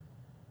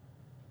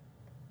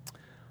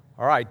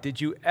All right, did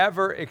you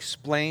ever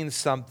explain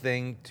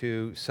something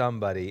to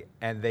somebody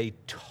and they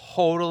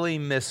totally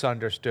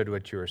misunderstood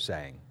what you were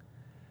saying?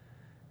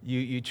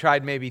 You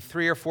tried maybe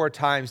 3 or 4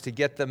 times to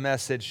get the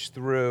message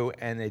through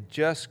and they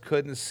just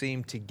couldn't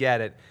seem to get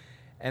it.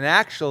 And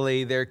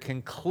actually, their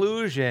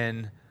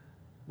conclusion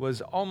was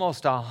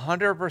almost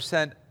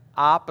 100%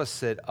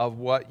 opposite of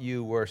what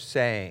you were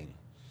saying.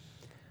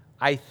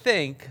 I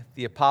think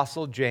the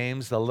Apostle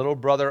James, the little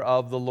brother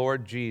of the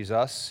Lord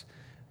Jesus,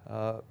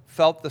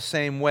 felt the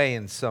same way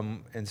in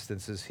some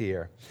instances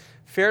here.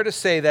 Fair to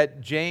say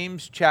that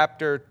James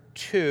chapter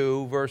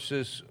 2,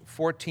 verses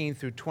 14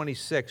 through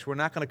 26, we're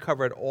not going to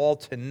cover it all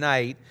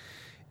tonight,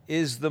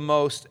 is the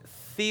most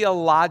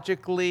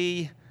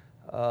theologically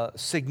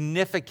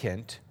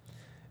significant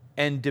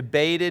and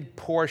debated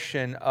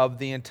portion of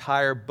the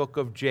entire book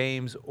of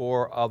James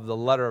or of the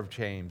letter of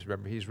James.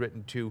 Remember, he's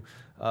written to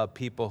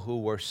people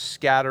who were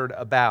scattered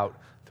about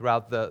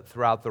throughout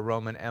the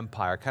Roman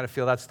Empire. I kind of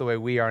feel that's the way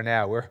we are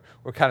now. We're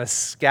kind of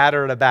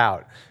scattered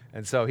about.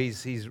 And so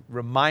he's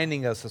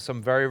reminding us of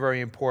some very,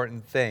 very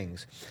important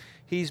things.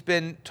 He's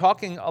been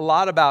talking a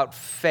lot about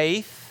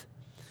faith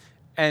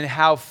and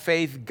how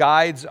faith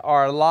guides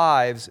our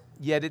lives,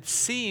 yet it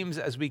seems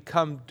as we've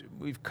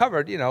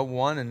covered,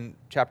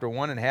 chapter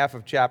 1 and half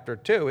of chapter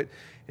 2,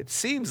 it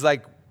seems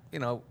like,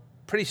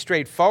 pretty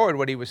straightforward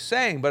what he was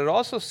saying, but it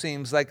also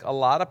seems like a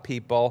lot of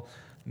people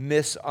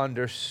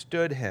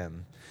misunderstood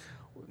him.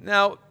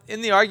 Now,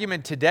 in the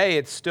argument today,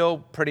 it's still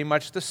pretty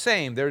much the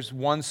same. There's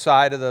one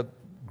side of the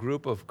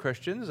group of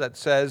Christians that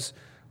says,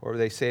 or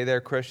they say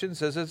they're Christians,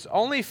 says it's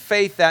only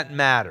faith that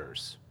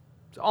matters.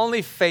 It's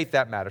only faith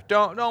that matters.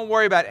 Don't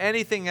worry about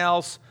anything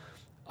else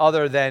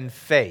other than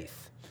faith.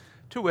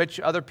 To which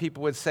other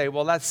people would say,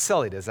 well, that's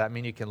silly. Does that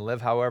mean you can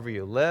live however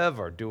you live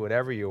or do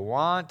whatever you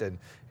want and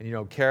you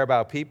don't care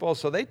about people?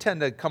 So they tend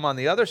to come on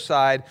the other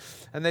side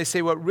and they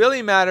say what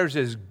really matters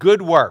is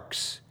good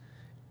works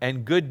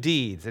and good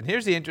deeds. And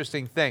here's the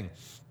interesting thing.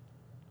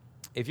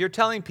 If you're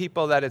telling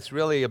people that it's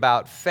really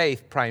about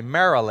faith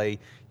primarily,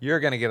 you're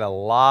going to get a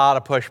lot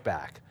of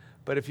pushback.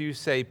 But if you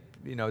say,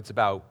 it's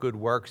about good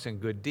works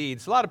and good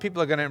deeds, a lot of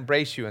people are going to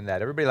embrace you in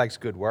that. Everybody likes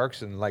good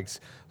works and likes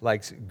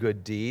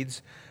good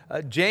deeds.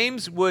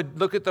 James would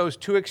look at those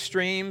two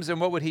extremes, and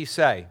what would he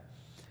say?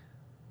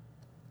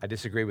 I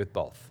disagree with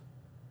both.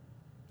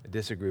 I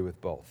disagree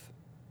with both.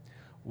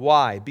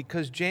 Why?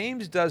 Because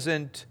James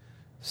doesn't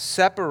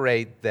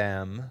separate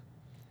them.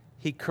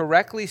 He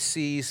correctly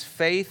sees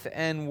faith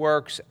and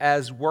works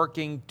as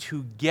working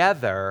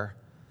together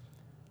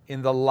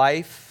in the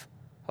life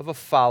of a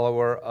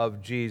follower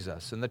of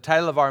Jesus. And the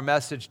title of our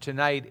message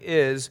tonight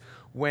is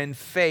When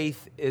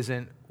Faith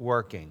Isn't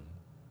Working.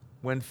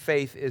 When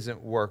Faith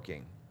Isn't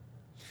Working.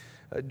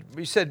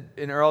 We said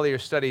in earlier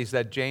studies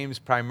that James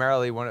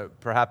primarily,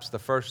 perhaps the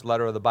first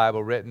letter of the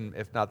Bible written,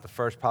 if not the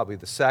first, probably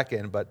the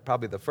second, but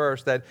probably the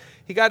first, that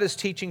he got his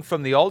teaching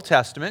from the Old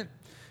Testament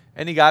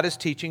and he got his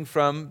teaching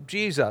from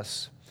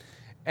Jesus.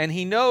 And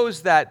he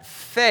knows that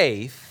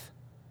faith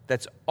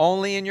that's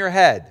only in your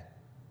head,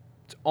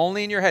 it's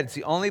only in your head, it's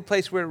the only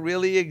place where it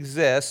really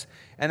exists,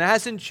 and it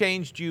hasn't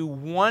changed you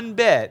one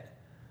bit,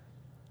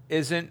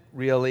 isn't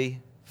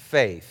really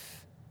faith.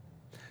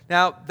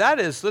 Now, that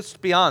is, let's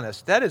be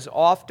honest, that is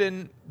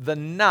often the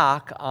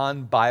knock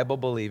on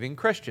Bible-believing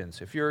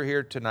Christians. If you're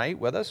here tonight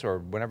with us or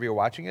whenever you're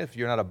watching it, if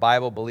you're not a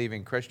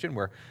Bible-believing Christian,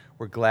 we're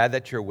glad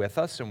that you're with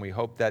us, and we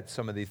hope that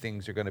some of these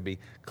things are going to be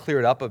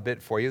cleared up a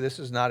bit for you. This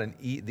is not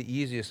the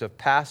easiest of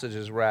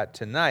passages we're at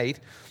tonight,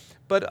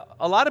 but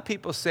a lot of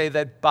people say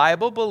that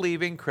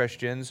Bible-believing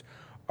Christians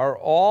are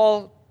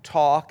all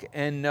talk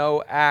and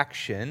no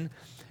action,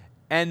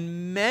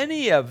 and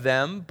many of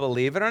them,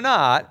 believe it or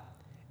not,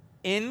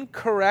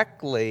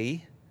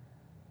 incorrectly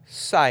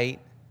cite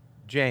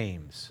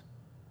James.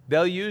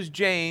 They'll use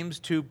James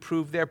to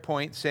prove their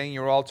point, saying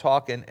you're all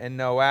talk and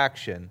no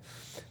action.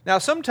 Now,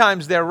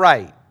 sometimes they're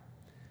right.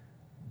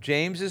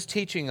 James is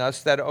teaching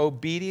us that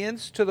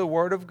obedience to the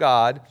Word of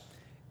God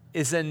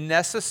is a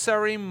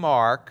necessary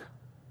mark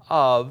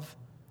of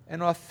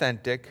an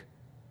authentic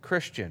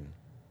Christian.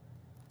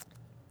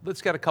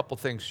 Let's get a couple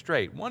things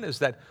straight. One is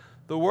that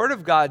the Word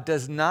of God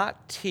does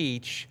not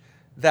teach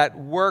that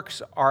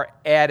works are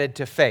added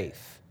to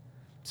faith.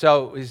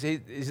 So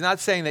he's not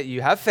saying that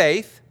you have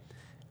faith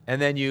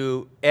and then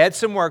you add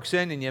some works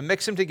in and you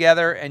mix them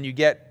together and you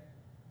get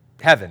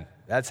heaven.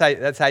 That's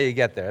how you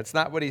get there. That's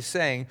not what he's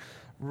saying.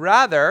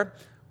 Rather,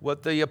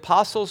 what the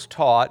apostles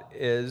taught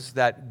is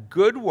that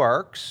good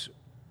works,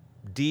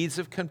 deeds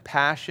of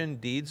compassion,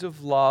 deeds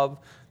of love,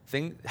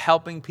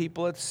 helping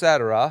people,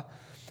 etc.,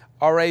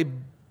 are a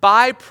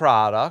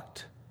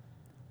byproduct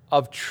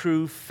of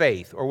true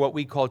faith, or what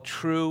we call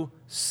true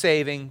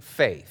saving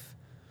faith.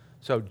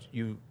 So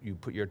you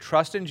put your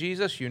trust in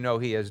Jesus, you know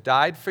he has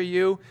died for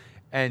you,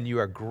 and you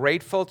are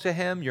grateful to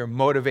him, you're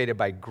motivated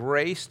by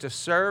grace to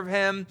serve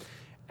him,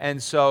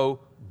 and so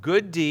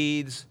good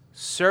deeds,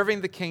 serving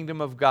the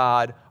kingdom of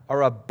God,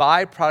 are a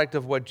byproduct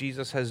of what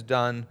Jesus has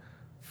done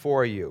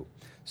for you.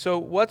 So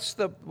what's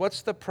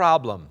the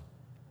problem?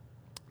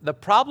 The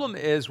problem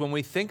is when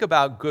we think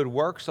about good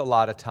works a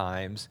lot of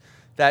times,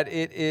 that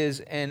it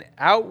is an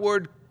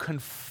outward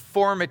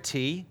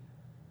conformity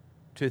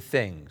to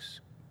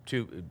things,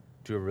 to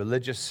a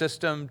religious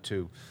system,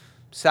 to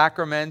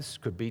sacraments,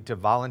 could be to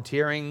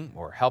volunteering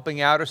or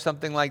helping out or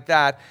something like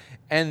that.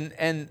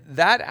 And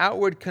that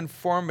outward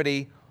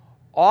conformity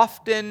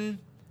often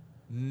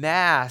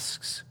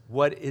masks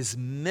what is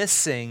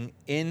missing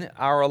in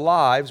our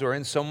lives or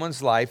in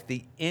someone's life,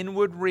 the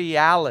inward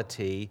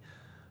reality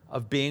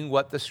of being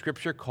what the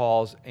Scripture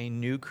calls a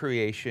new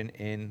creation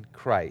in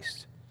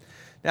Christ.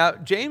 Now,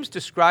 James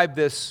described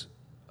this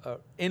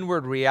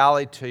inward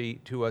reality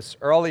to us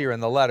earlier in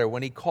the letter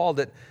when he called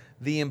it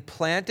the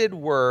implanted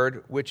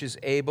word which is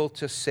able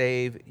to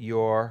save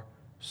your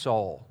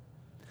soul.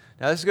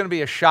 Now, this is going to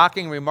be a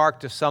shocking remark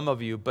to some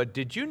of you, but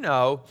did you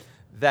know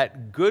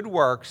that good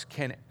works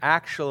can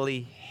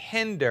actually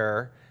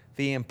hinder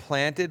the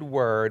implanted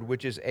word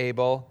which is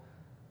able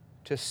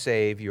to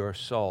save your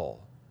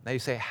soul? Now you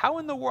say, how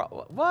in the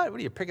world? What are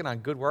you picking on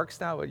good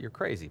works now? Well, you're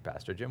crazy,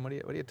 Pastor Jim. What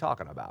are you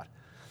talking about?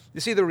 You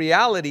see, the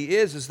reality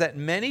is that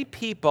many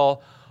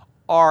people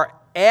are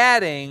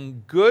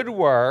adding good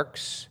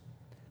works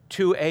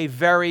to a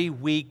very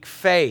weak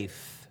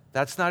faith.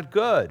 That's not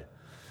good.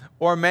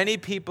 Or many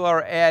people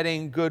are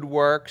adding good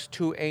works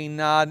to a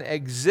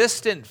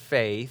non-existent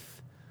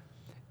faith,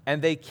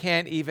 and they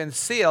can't even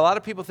see. A lot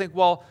of people think,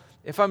 well,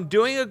 if I'm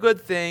doing a good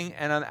thing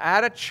and I'm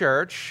at a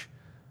church,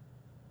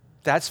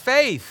 that's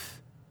faith.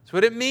 That's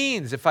what it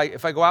means. If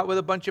I go out with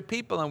a bunch of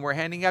people and we're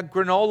handing out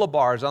granola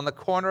bars on the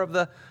corner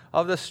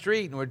of the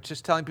street and we're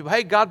just telling people,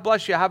 hey, God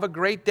bless you, have a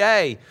great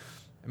day.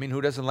 I mean,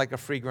 who doesn't like a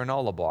free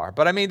granola bar?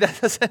 But I mean,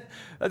 that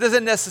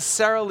doesn't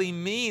necessarily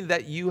mean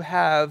that you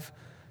have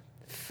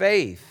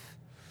faith.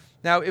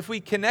 Now, if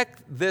we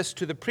connect this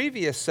to the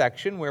previous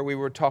section where we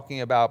were talking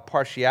about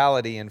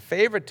partiality and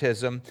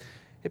favoritism,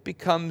 it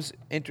becomes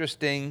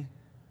interesting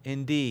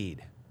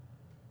indeed.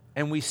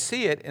 And we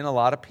see it in a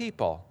lot of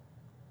people.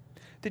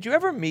 Did you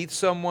ever meet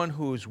someone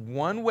who's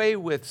one way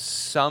with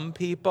some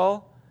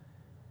people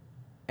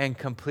and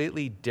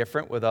completely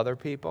different with other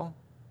people?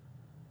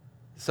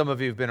 Some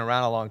of you have been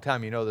around a long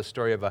time. You know the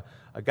story of a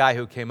guy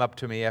who came up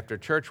to me after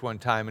church one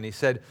time and he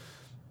said,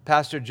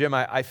 Pastor Jim,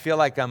 I feel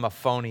like I'm a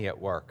phony at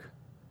work.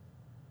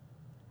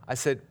 I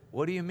said,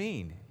 what do you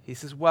mean? He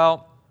says,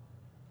 well,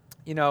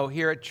 you know,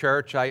 here at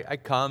church, I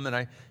come and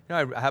I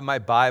have my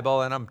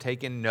Bible and I'm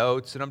taking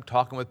notes and I'm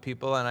talking with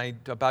people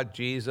about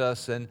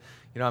Jesus and,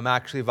 I'm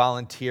actually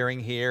volunteering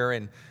here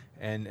and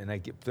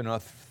I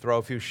throw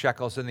a few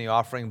shekels in the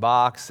offering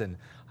box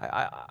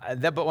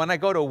but when I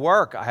go to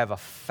work, I have a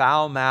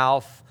foul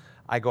mouth.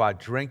 I go out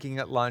drinking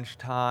at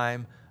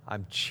lunchtime.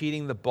 I'm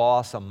cheating the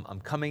boss.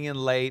 I'm coming in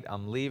late.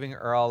 I'm leaving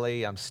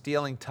early. I'm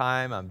stealing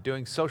time. I'm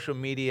doing social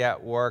media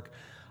at work.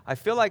 I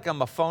feel like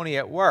I'm a phony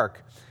at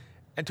work.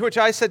 And to which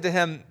I said to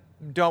him,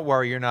 don't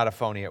worry, you're not a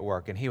phony at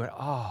work. And he went,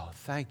 oh,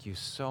 thank you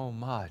so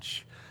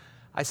much.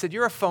 I said,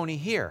 you're a phony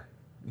here.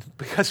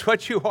 Because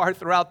what you are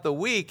throughout the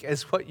week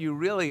is what you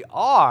really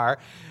are.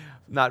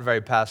 Not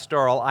very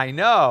pastoral, I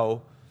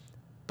know.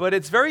 But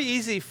it's very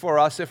easy for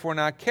us, if we're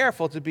not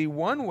careful, to be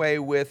one way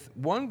with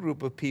one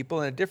group of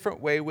people and a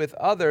different way with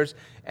others.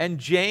 And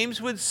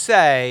James would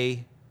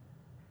say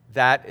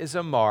that is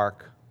a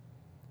mark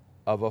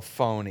of a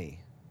phony.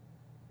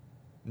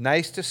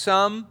 Nice to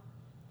some,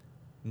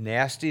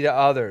 nasty to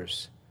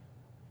others.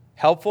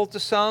 Helpful to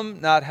some,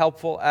 not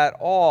helpful at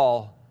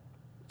all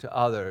to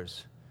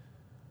others.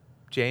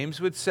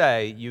 James would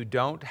say you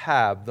don't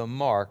have the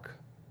mark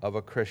of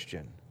a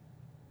Christian.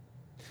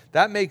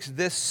 That makes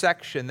this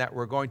section that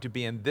we're going to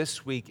be in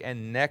this week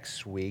and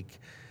next week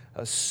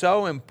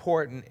so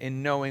important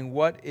in knowing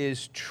what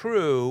is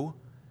true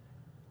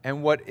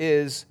and what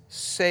is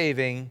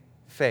saving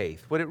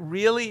faith. What it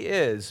really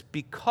is,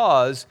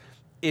 because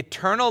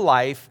eternal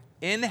life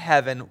in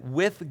heaven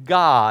with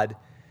God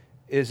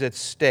is at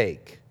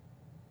stake.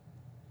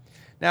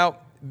 Now,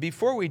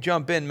 before we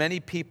jump in, many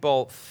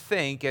people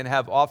think and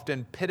have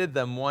often pitted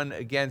them one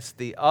against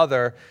the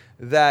other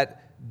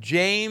that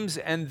James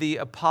and the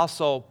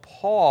Apostle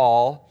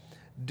Paul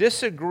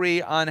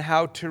disagree on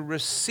how to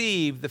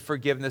receive the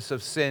forgiveness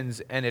of sins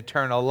and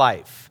eternal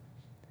life.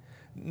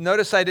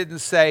 Notice I didn't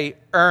say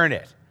earn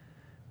it.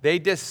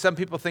 Some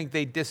people think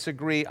they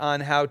disagree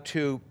on how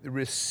to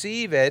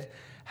receive it,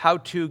 how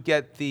to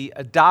get the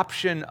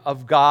adoption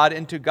of God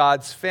into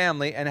God's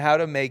family, and how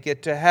to make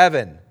it to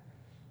heaven.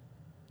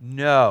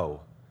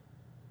 No,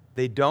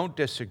 they don't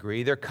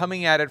disagree. They're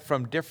coming at it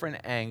from different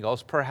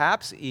angles,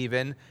 perhaps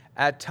even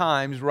at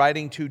times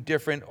writing to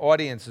different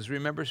audiences.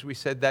 Remember, we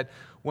said that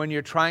when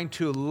you're trying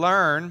to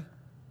learn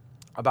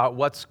about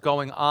what's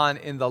going on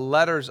in the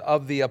letters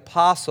of the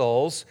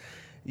apostles,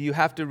 you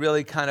have to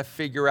really kind of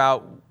figure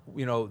out,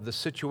 the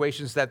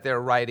situations that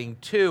they're writing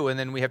to, and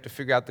then we have to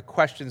figure out the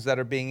questions that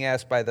are being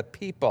asked by the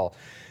people.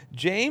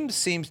 James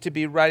seems to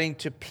be writing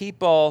to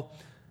people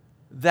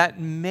that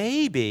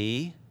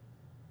maybe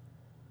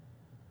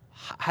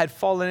had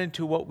fallen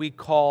into what we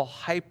call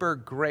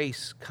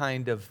hyper-grace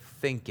kind of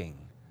thinking.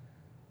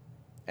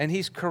 And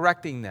he's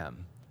correcting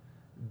them.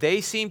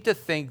 they seem to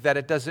think that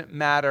it doesn't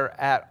matter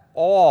at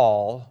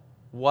all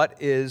what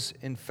is,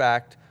 in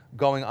fact,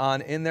 going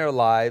on in their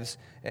lives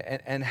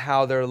and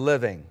how they're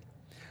living.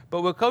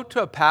 But we'll go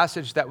to a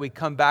passage that we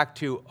come back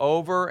to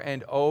over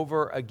and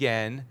over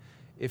again.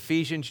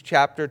 Ephesians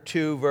chapter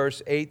 2,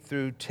 verse 8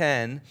 through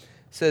 10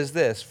 says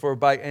this,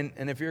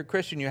 and if you're a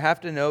Christian, you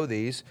have to know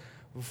these.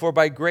 For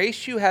by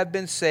grace you have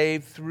been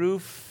saved through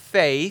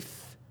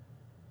faith,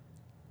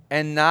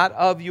 and not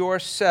of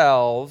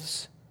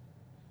yourselves.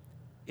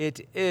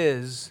 It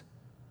is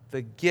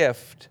the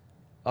gift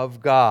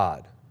of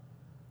God.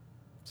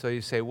 So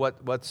you say, what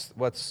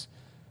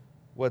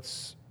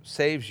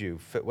saves you?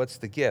 What's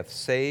the gift?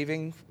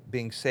 Saving,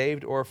 being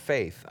saved, or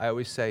faith? I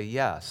always say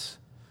yes.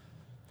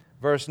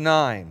 Verse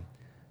 9,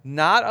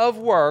 not of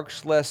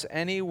works, lest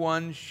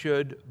anyone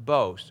should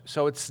boast.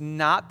 So it's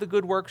not the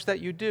good works that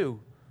you do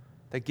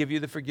that give you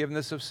the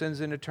forgiveness of sins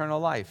and eternal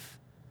life.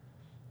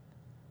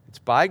 It's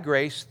by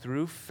grace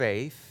through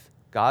faith,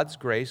 God's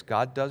grace.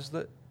 God does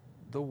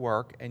the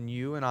work, and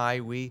you and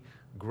I, we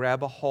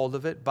grab a hold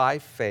of it by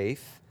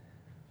faith.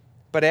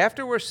 But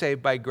after we're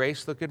saved by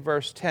grace, look at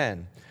verse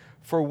 10.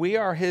 For we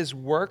are his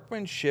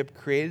workmanship,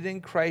 created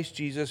in Christ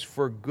Jesus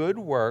for good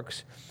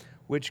works,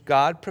 which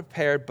God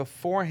prepared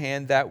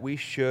beforehand that we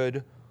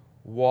should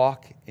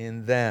walk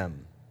in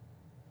them.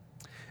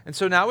 And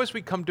so now as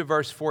we come to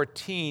verse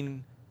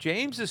 14,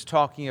 James is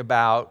talking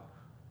about,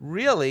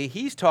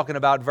 he's talking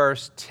about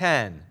verse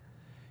 10.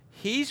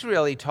 He's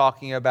really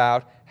talking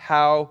about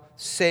how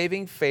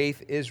saving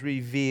faith is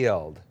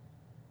revealed.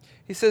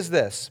 He says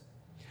this,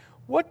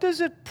 what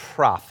does it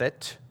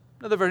profit?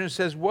 Another version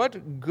says,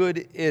 what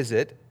good is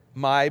it,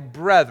 my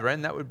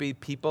brethren, that would be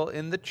people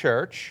in the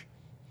church,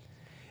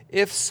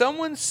 if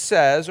someone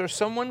says or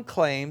someone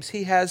claims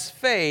he has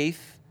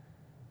faith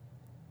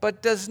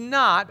but does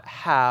not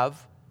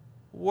have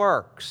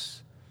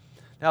works?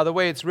 Now, the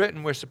way it's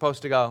written, we're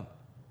supposed to go,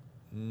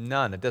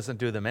 none. It doesn't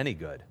do them any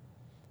good.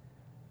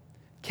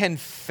 Can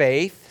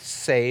faith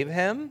save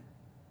him?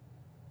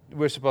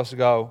 We're supposed to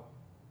go,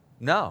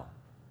 no.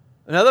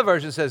 Another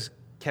version says,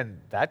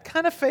 can that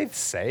kind of faith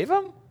save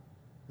him?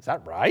 Is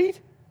that right?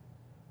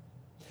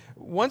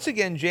 Once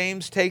again,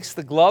 James takes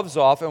the gloves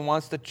off and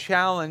wants to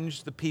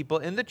challenge the people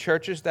in the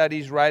churches that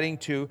he's writing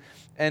to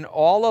and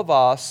all of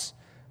us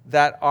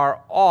that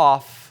are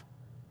off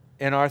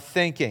in our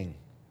thinking.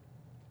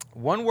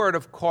 One word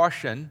of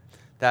caution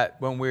that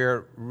when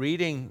we're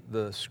reading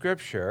the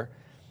Scripture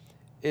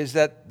is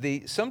that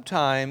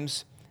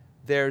sometimes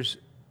there's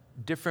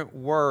different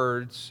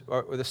words,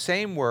 or the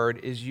same word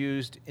is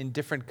used in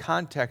different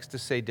contexts to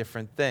say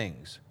different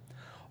things.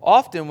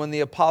 Often when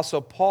the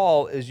Apostle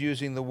Paul is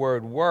using the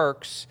word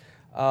works,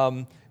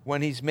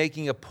 when he's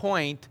making a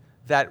point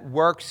that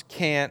works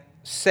can't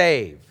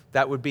save,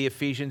 that would be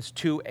Ephesians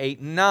 2, 8,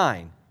 and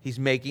 9. He's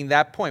making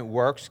that point.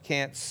 Works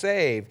can't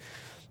save.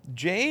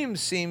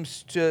 James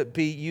seems to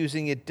be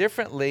using it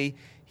differently.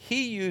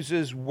 He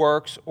uses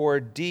works or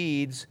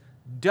deeds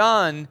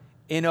done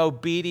in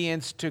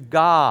obedience to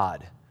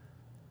God,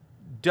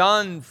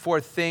 done for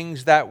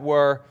things that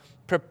were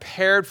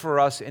prepared for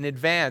us in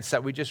advance,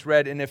 that we just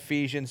read in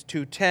Ephesians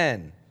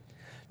 2:10.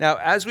 Now,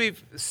 as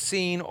we've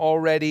seen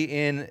already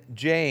in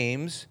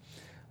James,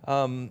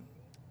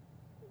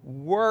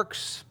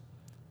 works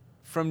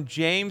from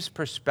James'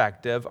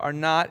 perspective are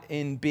not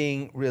in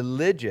being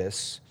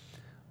religious,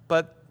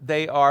 but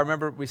they are,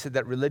 remember we said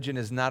that religion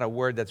is not a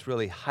word that's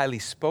really highly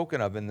spoken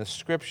of in the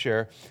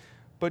Scripture,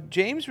 but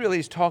James really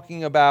is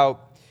talking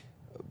about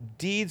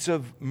deeds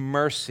of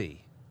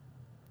mercy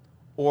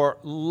or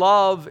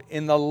love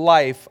in the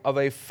life of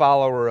a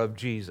follower of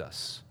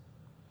Jesus.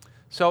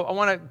 So I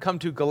want to come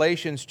to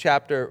Galatians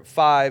chapter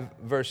 5,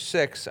 verse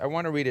 6. I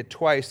want to read it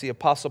twice. The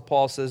Apostle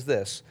Paul says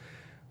this,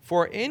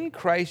 for in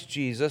Christ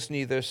Jesus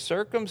neither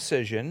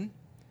circumcision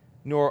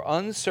nor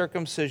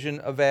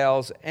uncircumcision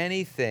avails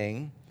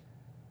anything,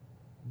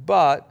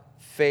 but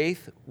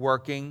faith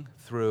working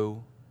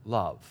through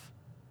love.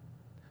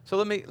 So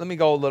let me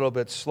go a little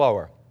bit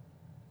slower.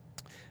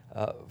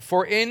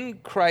 For in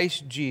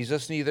Christ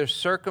Jesus, neither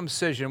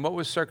circumcision, what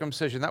was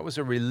circumcision? That was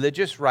a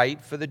religious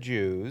rite for the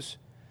Jews,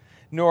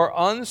 nor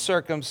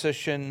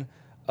uncircumcision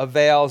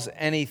avails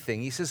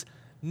anything. He says,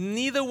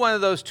 neither one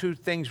of those two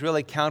things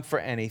really count for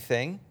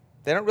anything.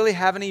 They don't really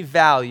have any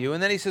value.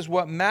 And then he says,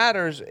 what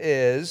matters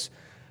is,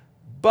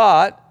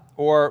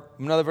 or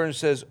another version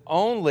says,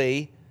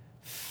 only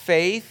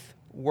faith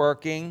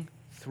working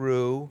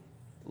through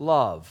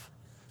love.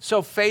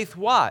 So faith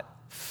what?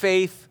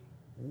 Faith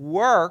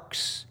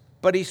works,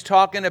 but he's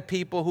talking to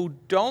people who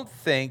don't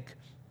think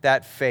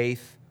that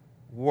faith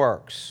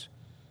works.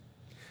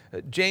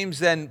 James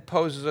then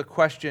poses a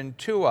question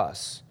to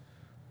us.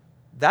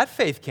 That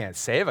faith can't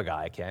save a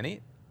guy, can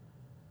he?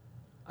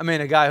 I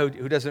mean, a guy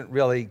who doesn't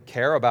really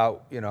care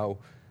about,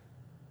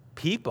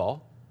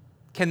 people.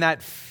 Can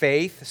that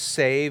faith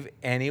save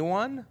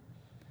anyone?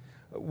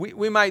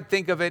 We might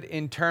think of it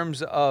in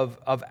terms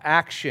of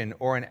action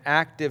or an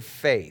active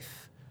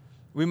faith.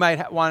 We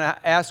might want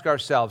to ask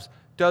ourselves,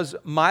 does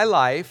my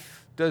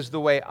life, does the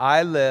way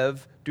I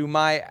live, do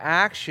my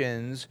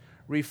actions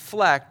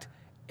reflect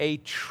a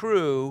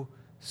true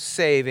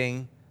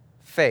saving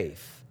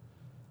faith?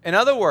 In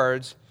other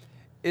words,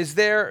 is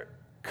there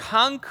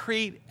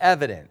concrete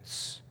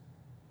evidence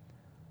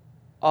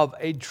of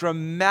a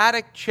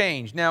dramatic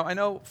change? Now, I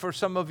know for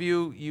some of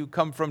you, you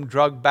come from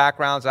drug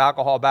backgrounds,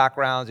 alcohol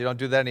backgrounds. You don't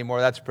do that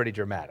anymore. That's pretty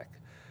dramatic.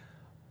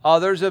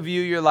 Others of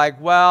you, you're like,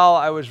 well,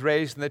 I was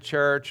raised in the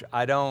church.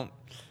 I don't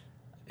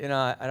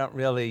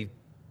really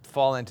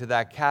fall into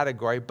that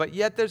category. But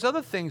yet there's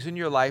other things in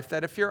your life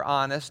that, if you're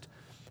honest,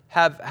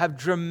 have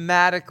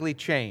dramatically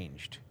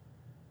changed.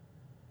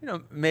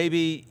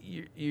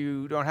 Maybe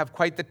you don't have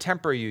quite the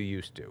temper you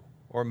used to,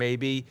 or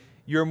maybe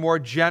you're more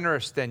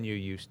generous than you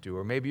used to,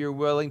 or maybe you're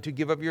willing to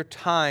give up your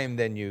time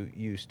than you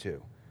used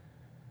to.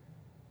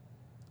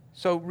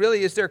 So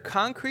really, is there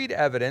concrete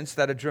evidence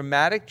that a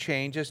dramatic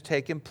change has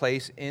taken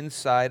place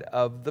inside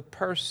of the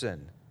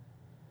person?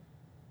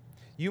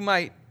 You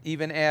might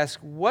even ask,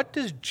 what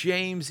does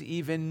James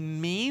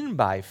even mean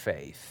by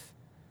faith?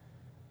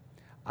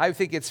 I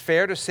think it's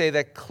fair to say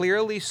that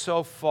clearly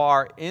so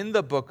far in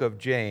the book of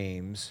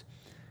James,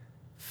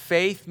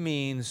 faith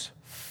means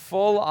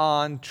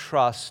full-on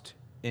trust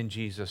in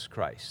Jesus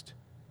Christ.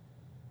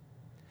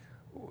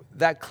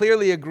 That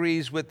clearly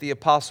agrees with the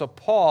Apostle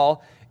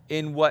Paul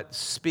in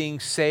what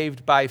being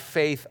saved by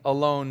faith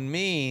alone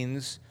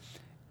means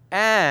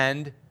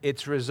and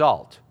its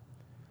result.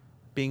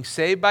 Being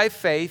saved by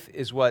faith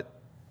is what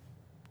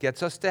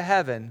gets us to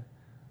heaven,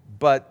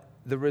 but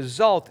the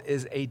result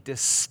is a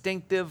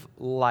distinctive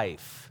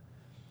life.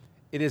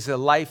 It is a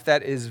life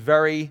that is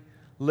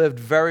lived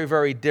very,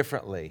 very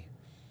differently.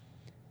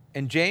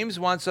 And James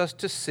wants us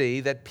to see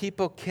that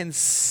people can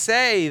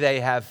say they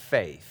have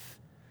faith.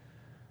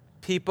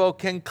 People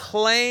can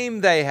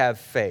claim they have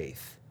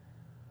faith.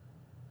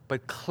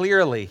 But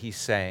clearly, he's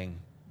saying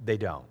they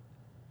don't.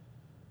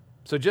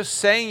 So just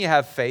saying you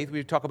have faith,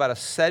 we talk about a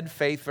said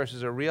faith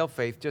versus a real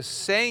faith, just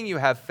saying you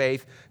have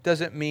faith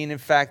doesn't mean, in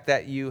fact,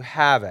 that you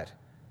have it.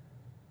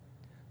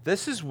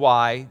 This is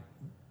why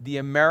the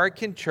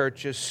American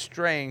church is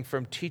straying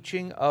from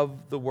teaching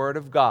of the Word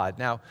of God.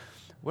 Now,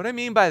 what I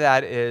mean by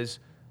that is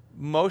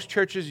most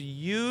churches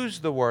use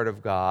the Word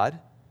of God,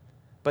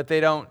 but they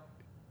don't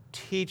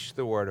teach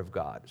the Word of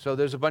God. So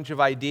there's a bunch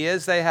of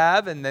ideas they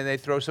have, and then they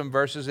throw some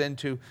verses in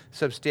to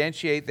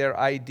substantiate their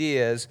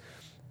ideas.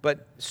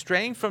 But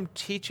straying from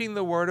teaching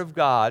the Word of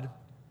God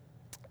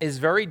is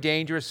very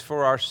dangerous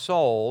for our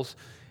souls.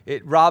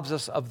 It robs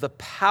us of the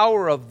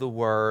power of the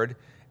Word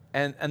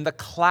and the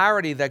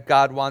clarity that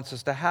God wants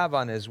us to have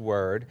on His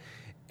Word.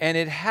 And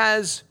it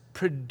has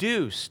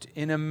produced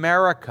in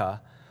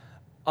America,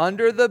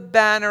 under the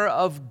banner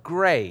of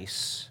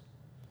grace,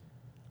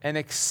 an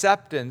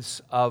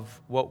acceptance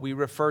of what we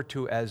refer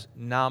to as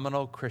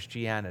nominal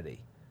Christianity.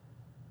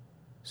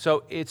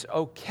 So it's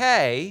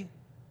okay,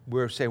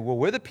 we're saying, well,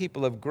 we're the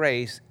people of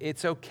grace.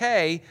 It's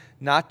okay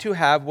not to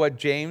have what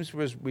James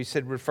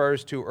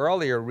refers to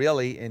earlier,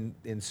 really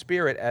in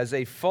spirit, as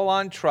a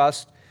full-on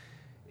trust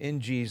in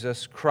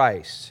Jesus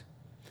Christ.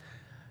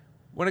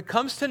 When it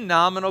comes to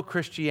nominal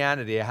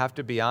Christianity, I have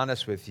to be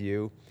honest with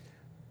you,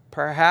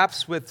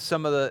 perhaps with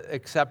some of the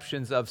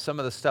exceptions of some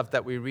of the stuff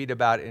that we read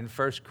about in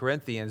 1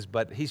 Corinthians,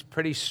 but he's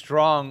pretty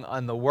strong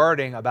on the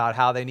wording about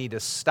how they need to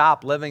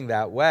stop living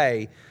that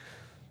way,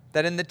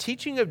 that in the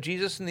teaching of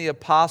Jesus and the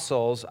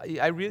apostles,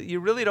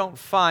 you really don't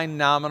find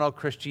nominal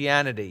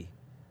Christianity.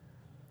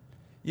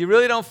 You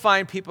really don't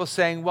find people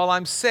saying, well,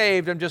 I'm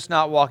saved, I'm just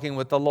not walking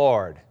with the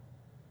Lord.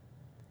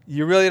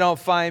 You really don't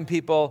find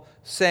people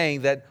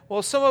saying that,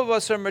 well, some of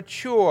us are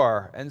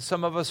mature and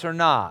some of us are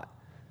not.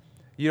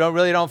 You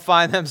really don't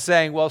find them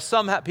saying, well,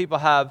 some people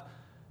have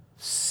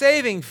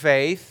saving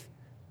faith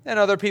and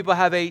other people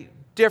have a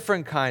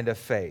different kind of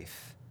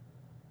faith.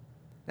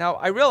 Now,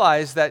 I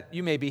realize that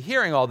you may be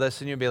hearing all this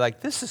and you'll be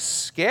like, this is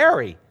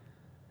scary.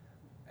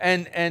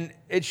 And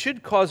it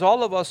should cause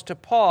all of us to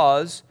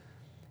pause.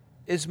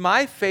 Is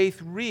my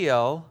faith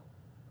real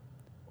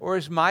or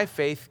is my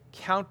faith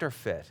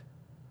counterfeit?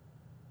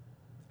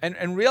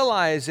 And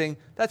realizing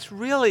that's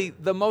really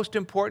the most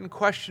important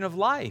question of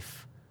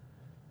life.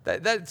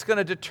 That's going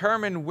to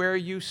determine where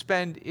you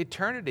spend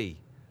eternity.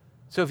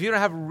 So if you don't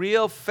have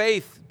real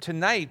faith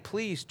tonight,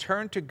 please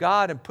turn to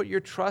God and put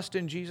your trust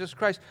in Jesus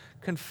Christ.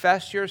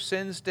 Confess your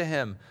sins to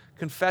Him.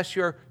 Confess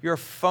your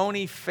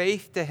phony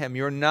faith to Him,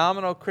 your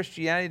nominal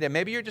Christianity to Him.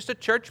 Maybe you're just a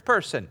church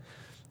person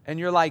and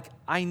you're like,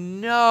 I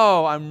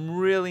know I'm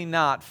really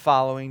not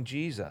following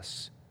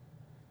Jesus.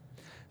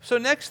 So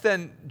next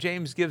then,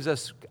 James gives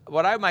us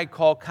what I might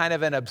call kind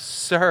of an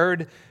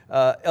absurd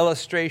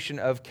illustration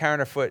of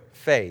counterfeit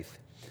faith.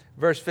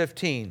 Verse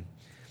 15,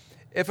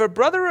 if a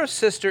brother or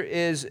sister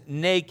is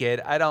naked,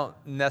 I don't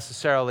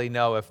necessarily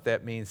know if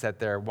that means that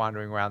they're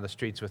wandering around the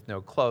streets with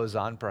no clothes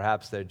on.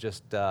 Perhaps they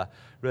just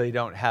maybe they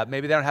don't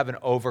have an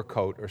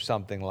overcoat or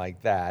something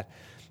like that.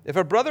 If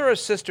a brother or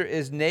sister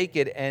is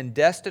naked and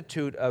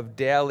destitute of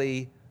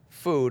daily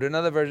food,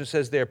 another version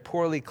says they're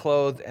poorly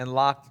clothed and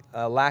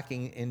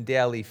lacking in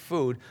daily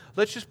food.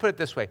 Let's just put it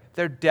this way.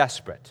 They're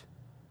desperate.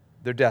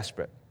 They're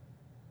desperate.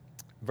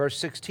 Verse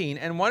 16,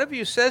 and one of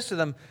you says to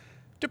them,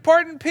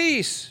 depart in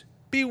peace,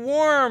 be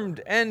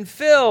warmed and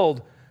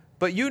filled,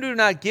 but you do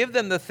not give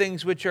them the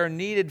things which are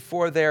needed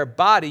for their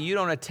body. You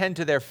don't attend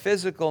to their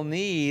physical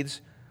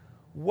needs.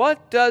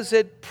 What does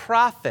it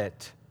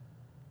profit?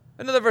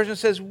 Another version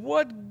says,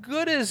 what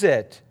good is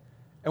it?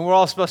 And we're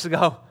all supposed to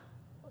go,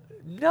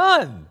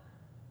 none.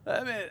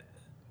 I mean,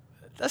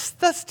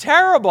 that's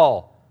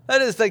terrible.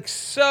 That is like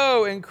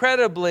so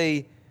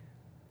incredibly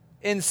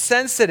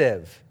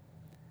insensitive.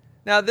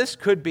 Now, this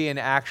could be an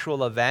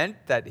actual event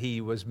that he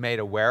was made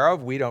aware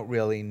of. We don't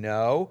really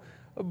know.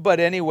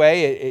 But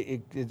anyway,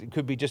 it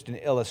could be just an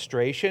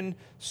illustration.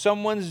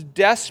 Someone's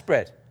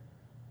desperate.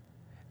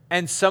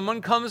 And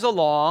someone comes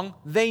along.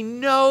 They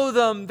know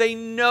them. They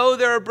know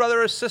they're a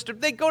brother or sister.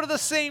 They go to the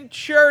same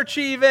church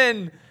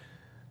even.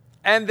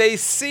 And they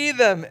see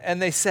them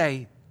and they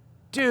say,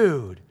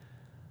 dude,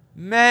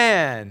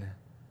 man,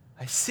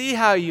 I see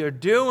how you're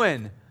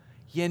doing.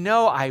 You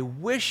know, I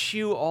wish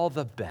you all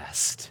the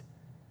best.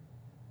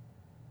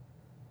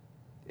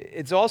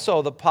 It's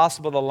also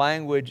possible the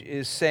language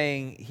is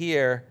saying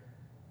here,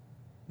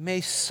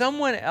 may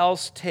someone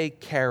else take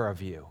care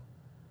of you.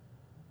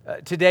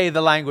 Today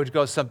the language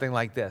goes something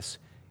like this.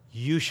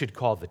 You should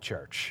call the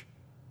church.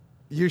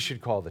 You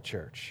should call the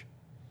church.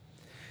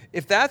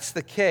 If that's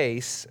the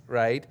case,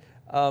 right,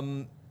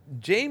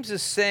 James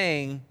is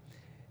saying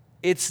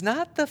it's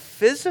not the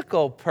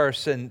physical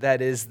person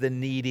that is the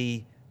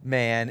needy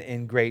man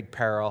in great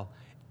peril.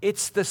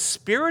 It's the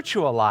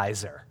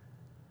spiritualizer.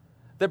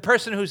 The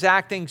person who's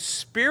acting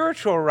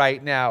spiritual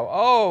right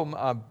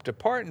now.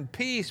 Depart in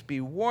peace,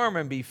 be warm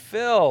and be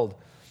filled.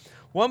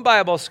 One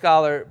Bible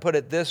scholar put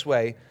it this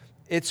way.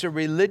 It's a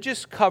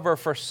religious cover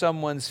for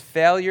someone's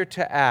failure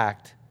to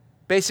act.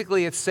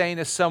 Basically, it's saying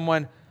to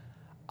someone,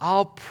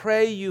 I'll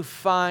pray you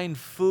find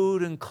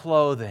food and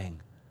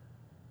clothing,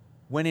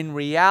 when in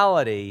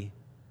reality,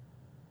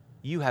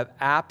 you have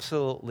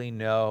absolutely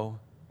no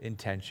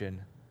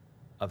intention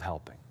of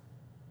helping.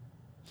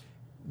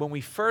 When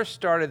we first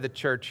started the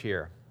church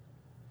here,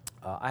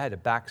 I had a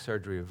back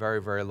surgery a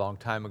very, very long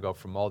time ago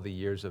from all the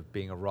years of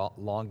being a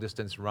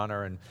long-distance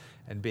runner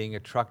and being a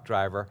truck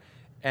driver.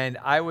 And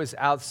I was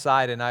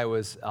outside and I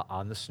was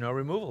on the snow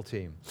removal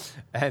team,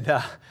 and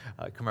a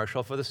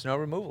commercial for the snow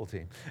removal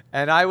team.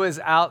 And I was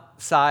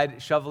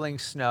outside shoveling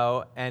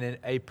snow, and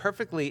a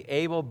perfectly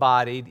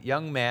able-bodied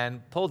young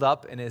man pulled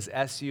up in his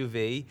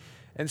SUV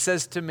and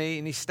says to me,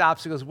 and he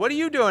stops, he goes, what are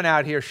you doing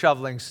out here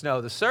shoveling snow?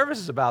 The service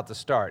is about to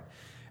start.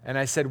 And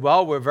I said,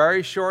 well, we're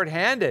very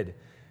short-handed.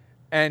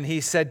 And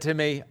he said to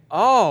me,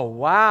 oh,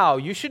 wow,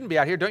 you shouldn't be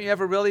out here. Don't you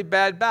have a really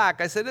bad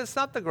back? I said, it's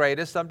not the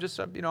greatest. I'm just,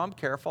 I'm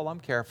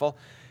careful.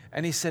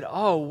 And he said,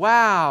 oh,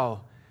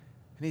 wow.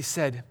 And he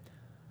said,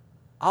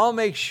 I'll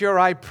make sure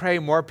I pray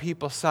more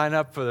people sign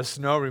up for the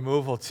snow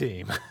removal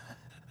team.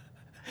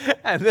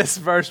 And this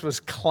verse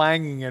was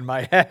clanging in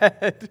my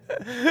head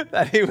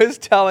that he was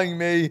telling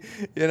me,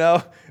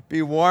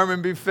 be warm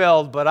and be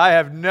filled, but I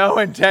have no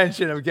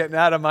intention of getting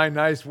out of my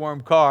nice warm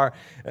car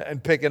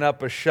and picking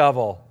up a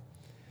shovel.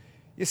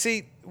 You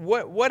see,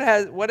 what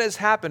has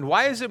happened?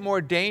 Why is it more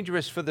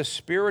dangerous for the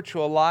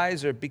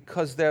spiritualizer?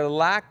 Because their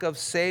lack of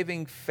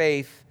saving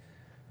faith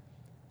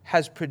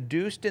has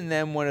produced in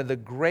them one of the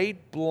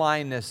great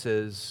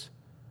blindnesses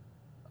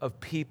of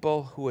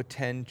people who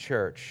attend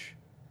church.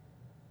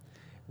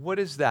 What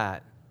is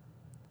that?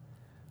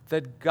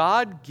 That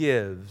God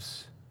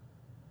gives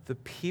the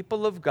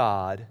people of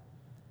God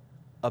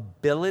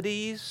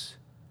abilities,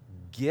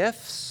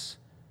 gifts,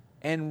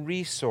 and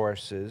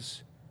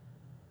resources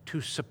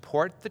to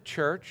support the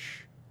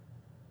church,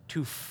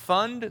 to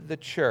fund the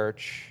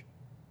church,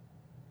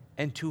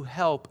 and to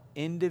help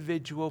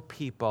individual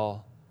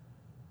people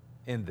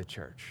in the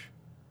church.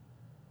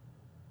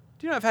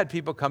 Do you know, I've had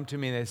people come to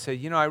me and they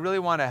say, I really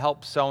want to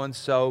help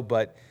so-and-so,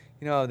 but,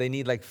 they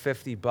need like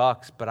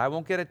 $50, but I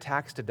won't get a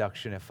tax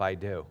deduction if I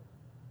do.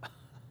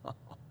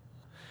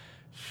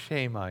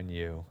 Shame on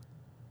you.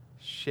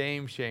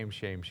 Shame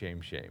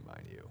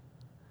on you.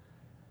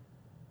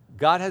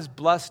 God has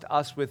blessed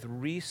us with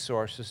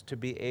resources to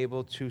be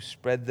able to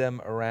spread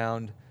them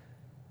around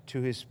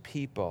to his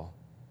people.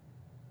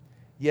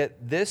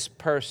 Yet this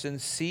person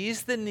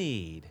sees the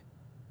need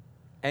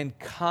and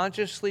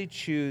consciously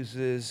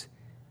chooses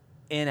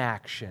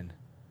inaction.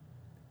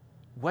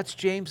 What's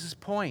James's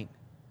point?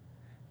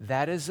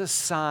 That is a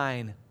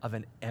sign of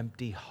an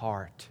empty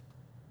heart.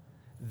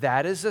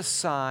 That is a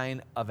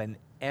sign of an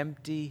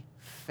empty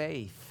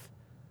faith.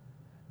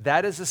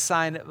 That is a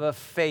sign of a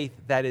faith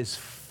that is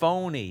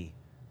phony,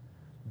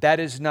 that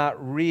is not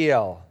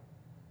real.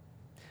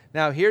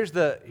 Now, here's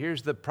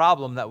the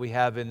problem that we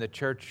have in the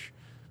church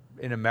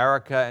in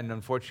America, and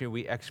unfortunately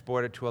we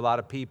export it to a lot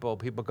of people.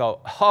 People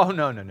go, oh,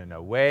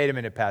 no, wait a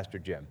minute, Pastor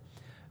Jim.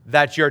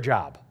 That's your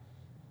job.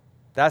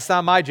 That's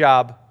not my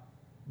job.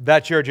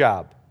 That's your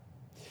job.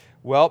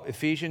 Well,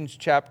 Ephesians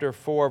chapter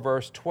 4,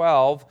 verse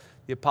 12,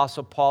 the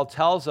Apostle Paul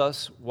tells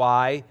us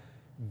why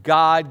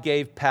God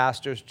gave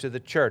pastors to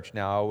the church.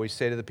 Now, I always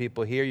say to the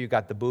people here, you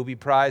got the booby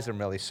prize. I'm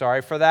really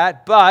sorry for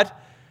that. But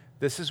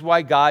This is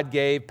why God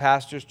gave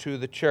pastors to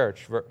the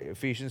church,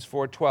 Ephesians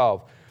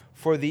 4:12,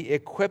 for the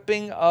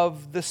equipping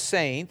of the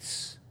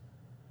saints,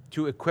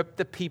 to equip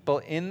the people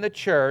in the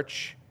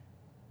church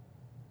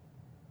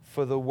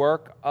for the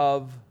work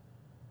of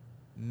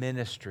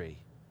ministry.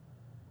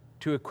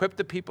 To equip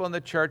the people in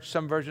the church,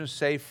 some versions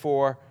say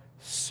for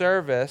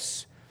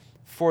service,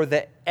 for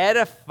the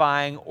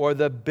edifying or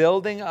the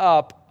building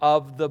up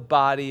of the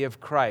body of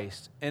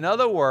Christ. In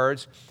other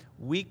words,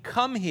 we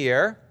come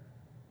here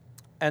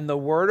and the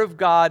Word of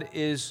God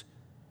is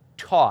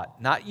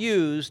taught, not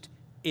used,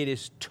 it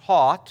is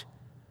taught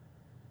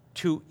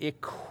to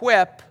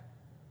equip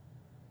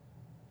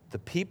the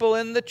people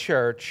in the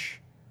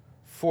church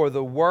for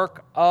the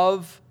work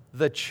of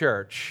the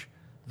church,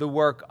 the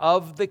work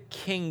of the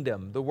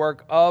kingdom, the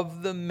work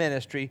of the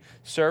ministry,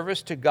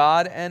 service to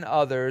God and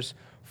others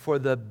for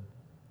the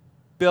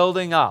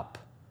building up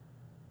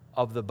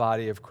of the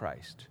body of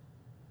Christ.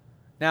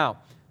 Now,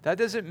 that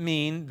doesn't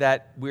mean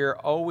that we're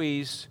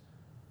always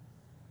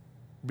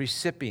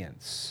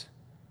recipients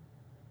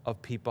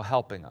of people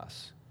helping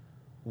us.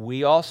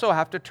 We also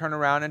have to turn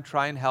around and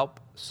try and help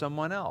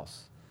someone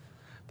else.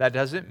 That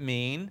doesn't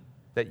mean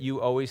that you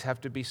always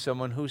have to be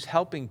someone who's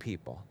helping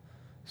people.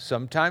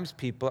 Sometimes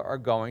people are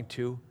going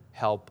to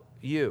help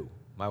you.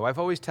 My wife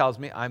always tells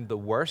me I'm the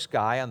worst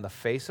guy on the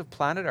face of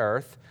planet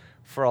Earth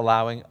for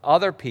allowing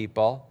other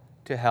people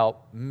to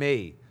help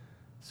me.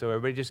 So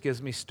everybody just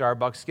gives me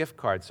Starbucks gift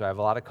cards, so I have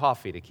a lot of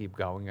coffee to keep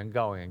going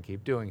and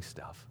keep doing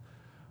stuff.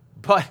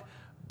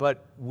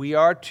 But we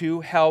are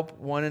to help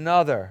one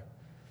another.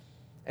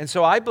 And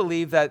so I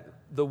believe that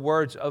the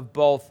words of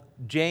both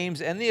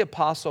James and the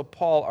Apostle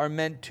Paul are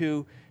meant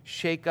to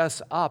shake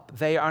us up.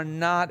 They are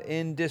not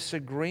in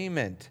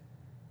disagreement.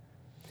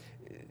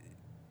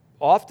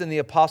 Often the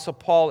Apostle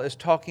Paul is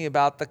talking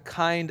about the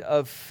kind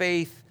of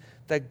faith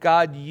that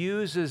God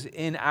uses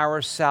in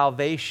our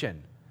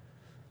salvation.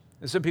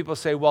 And some people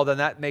say, well, then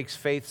that makes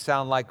faith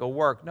sound like a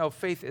work. No,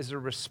 faith is a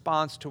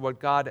response to what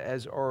God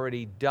has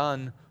already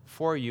done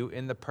for you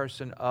in the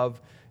person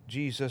of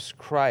Jesus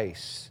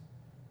Christ.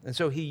 And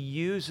so he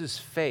uses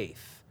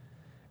faith.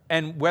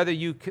 And whether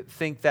you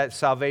think that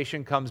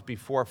salvation comes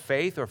before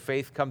faith or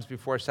faith comes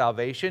before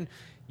salvation,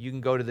 you can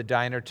go to the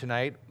diner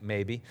tonight,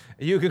 maybe.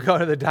 You can go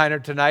to the diner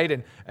tonight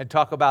and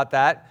talk about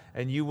that,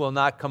 and you'll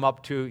not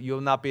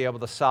be able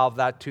to solve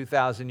that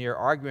 2,000-year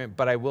argument.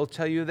 But I will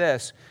tell you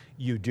this,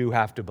 you do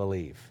have to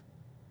believe.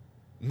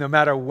 No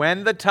matter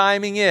when the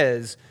timing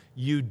is,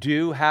 you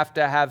do have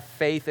to have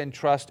faith and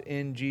trust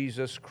in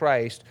Jesus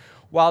Christ.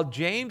 While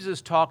James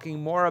is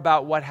talking more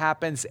about what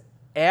happens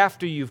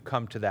after you've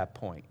come to that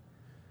point.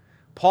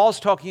 Paul's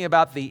talking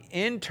about the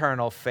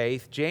internal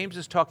faith. James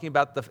is talking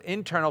about the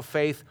internal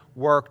faith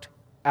worked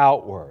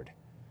outward.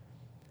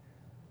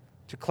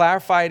 To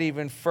clarify it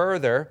even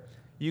further,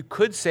 you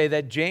could say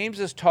that James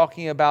is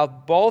talking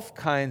about both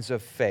kinds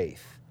of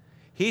faith.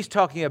 He's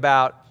talking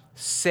about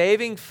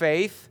saving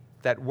faith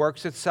that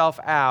works itself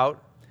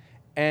out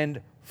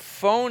and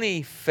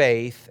phony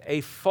faith,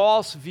 a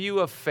false view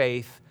of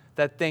faith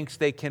that thinks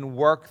they can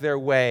work their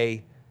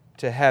way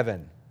to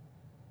heaven.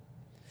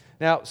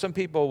 Now, some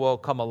people will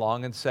come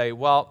along and say,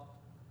 well,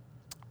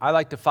 I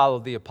like to follow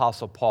the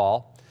Apostle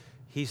Paul.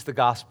 He's the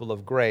gospel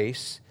of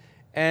grace.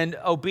 And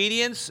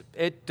obedience,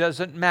 it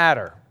doesn't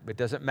matter. It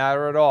doesn't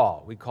matter at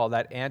all. We call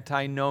that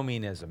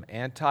antinomianism,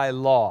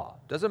 anti-law.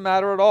 Doesn't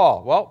matter at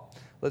all. Well,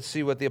 let's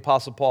see what the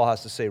Apostle Paul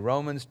has to say.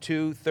 Romans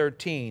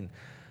 2:13.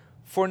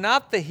 For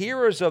not the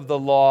hearers of the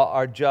law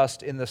are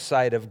just in the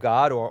sight of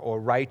God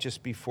or righteous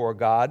before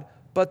God,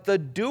 but the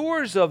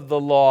doers of the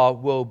law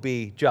will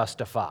be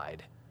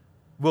justified.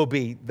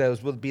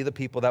 Those will be the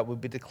people that will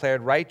be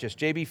declared righteous.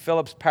 J.B.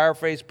 Phillips'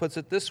 paraphrase puts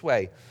it this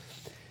way.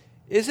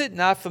 Is it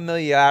not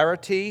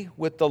familiarity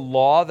with the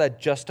law that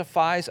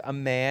justifies a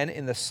man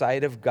in the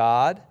sight of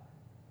God?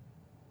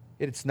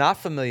 It's not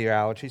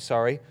familiarity,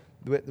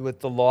 with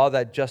the law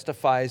that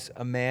justifies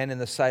a man in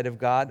the sight of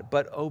God,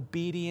 but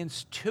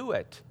obedience to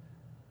it.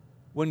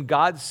 When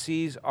God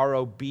sees our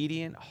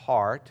obedient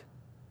heart,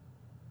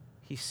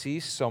 he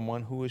sees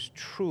someone who is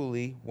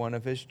truly one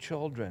of his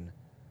children.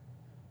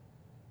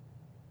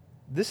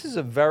 This is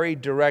a very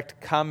direct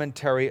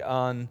commentary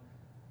on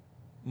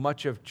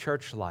much of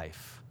church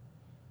life.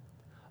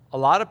 A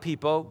lot of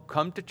people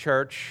come to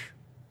church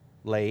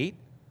late.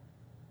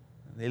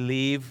 They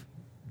leave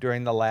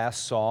during the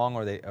last song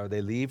or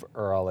they leave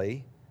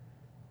early.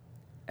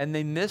 And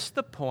they miss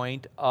the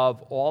point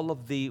of all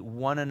of the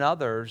one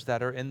another's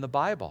that are in the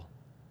Bible.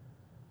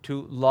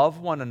 To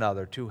love one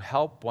another, to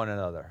help one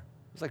another.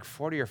 There's like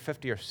 40 or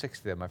 50 or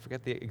 60 of them. I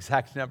forget the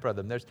exact number of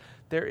them.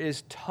 There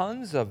is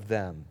tons of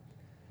them.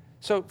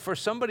 So for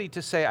somebody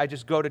to say, I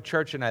just go to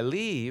church and I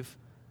leave,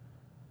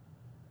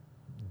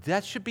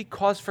 that should be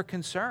cause for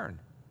concern.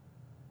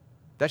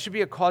 That should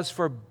be a cause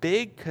for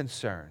big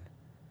concern.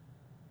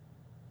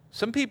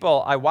 Some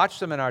people, I watch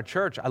them in our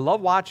church. I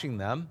love watching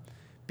them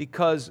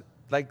because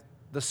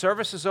the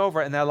service is over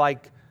and they're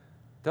like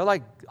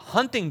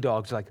hunting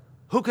dogs. Like,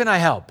 who can I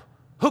help?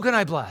 Who can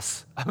I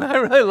bless? I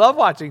really love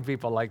watching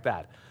people like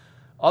that.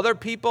 Other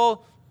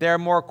people, they're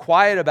more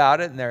quiet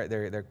about it, and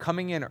they're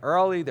coming in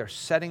early, they're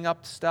setting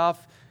up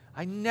stuff.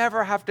 I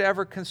never have to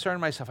ever concern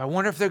myself. I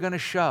wonder if they're going to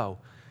show.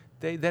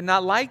 They're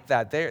not like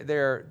that.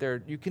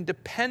 You can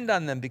depend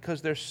on them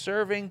because they're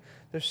serving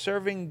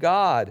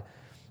God.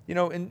 You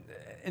know,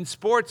 in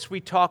sports we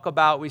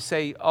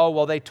say, oh,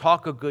 well, they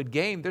talk a good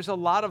game. There's a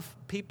lot of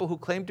people who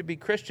claim to be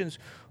Christians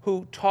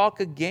who talk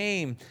a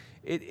game.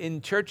 In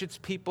church, it's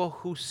people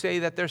who say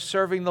that they're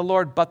serving the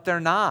Lord, but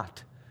they're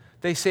not.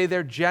 They say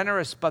they're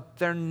generous, but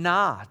they're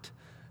not.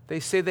 They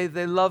say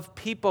they love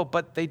people,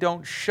 but they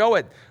don't show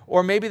it.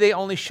 Or maybe they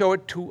only show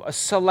it to a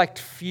select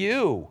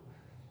few.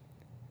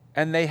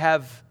 And they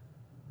have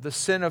the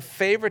sin of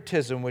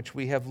favoritism, which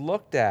we have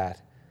looked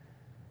at.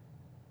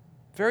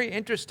 Very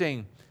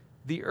interesting.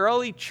 The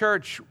early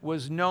church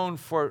was known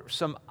for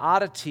some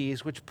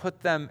oddities which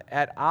put them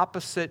at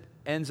opposite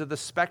ends of the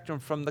spectrum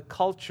from the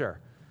culture.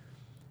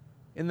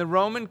 In the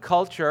Roman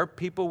culture,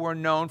 people were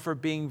known for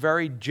being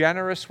very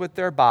generous with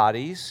their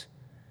bodies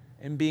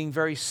and being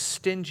very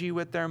stingy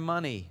with their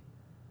money.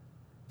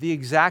 The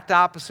exact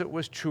opposite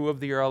was true of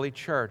the early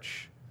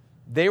church.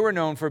 They were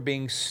known for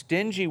being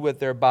stingy with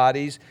their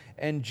bodies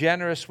and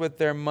generous with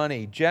their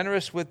money,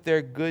 generous with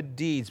their good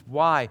deeds.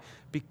 Why?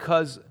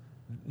 Because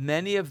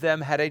many of them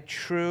had a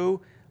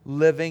true,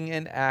 living,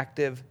 and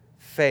active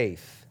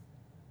faith.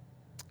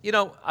 You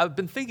know, I've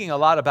been thinking a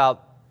lot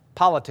about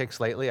politics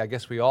lately. I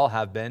guess we all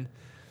have been.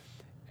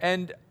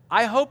 And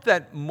I hope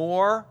that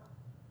more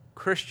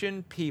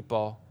Christian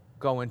people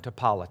go into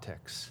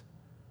politics.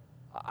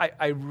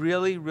 I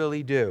really,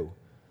 really do.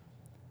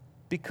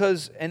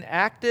 Because an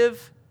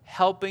active,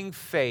 helping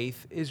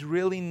faith is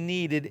really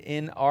needed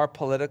in our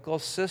political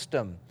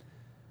system.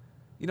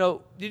 You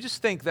know, you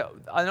just think that,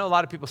 I know a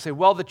lot of people say,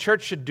 well, the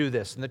church should do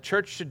this and the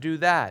church should do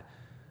that.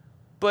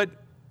 But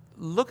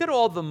look at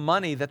all the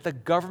money that the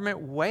government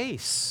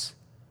wastes.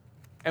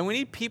 And we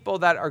need people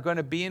that are going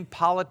to be in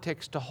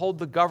politics to hold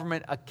the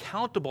government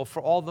accountable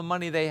for all the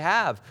money they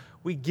have.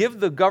 We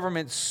give the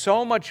government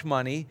so much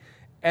money,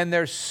 and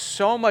there's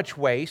so much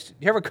waste.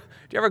 Do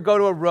you ever go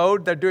to a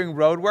road, they're doing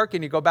road work,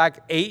 and you go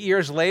back 8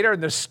 years later,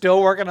 and they're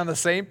still working on the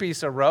same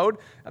piece of road?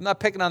 I'm not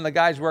picking on the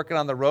guys working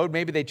on the road.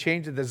 Maybe they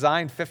changed the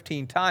design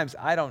 15 times.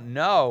 I don't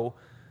know.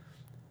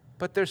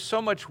 But there's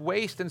so much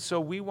waste, and so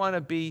we want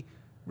to be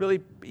really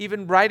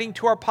even writing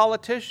to our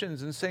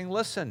politicians and saying,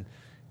 listen,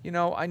 you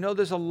know, I know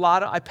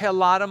I pay a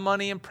lot of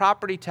money in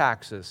property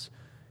taxes.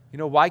 You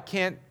know, why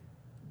can't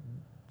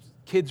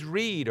kids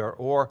read?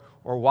 Or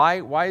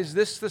why is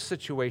this the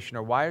situation?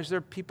 Or why is there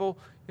people,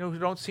 you know, who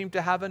don't seem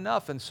to have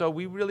enough? And so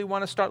we really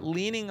want to start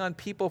leaning on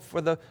people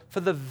for the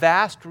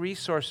vast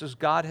resources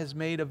God has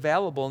made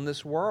available in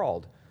this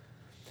world.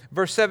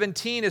 Verse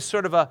 17 is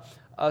sort of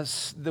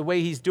the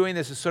way he's doing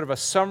this is sort of a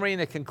summary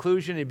and a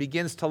conclusion. He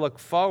begins to look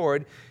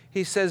forward.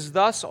 He says,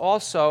 thus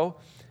also,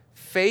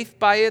 faith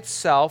by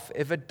itself,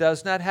 if it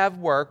does not have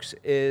works,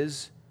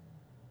 is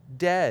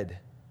dead.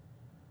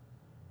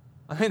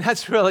 I mean,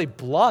 that's really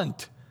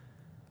blunt.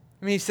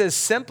 I mean, he says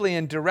simply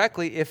and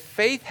directly, if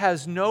faith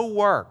has no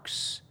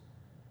works,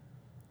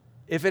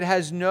 if it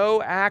has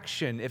no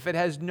action, if it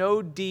has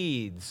no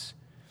deeds,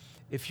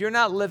 if you're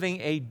not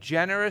living a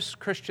generous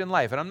Christian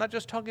life, and I'm not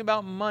just talking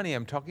about money,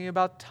 I'm talking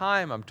about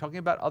time, I'm talking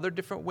about other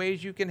different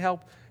ways you can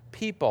help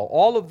people,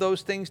 all of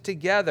those things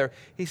together.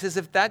 He says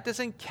if that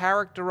doesn't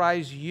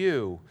characterize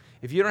you,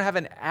 if you don't have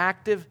an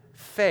active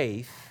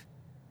faith,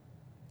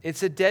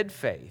 it's a dead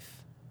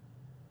faith.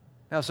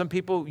 Now, some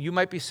people, you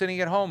might be sitting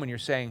at home and you're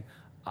saying,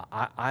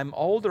 I'm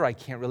older, I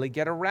can't really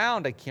get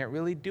around, I can't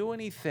really do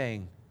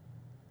anything.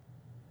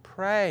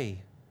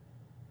 Pray,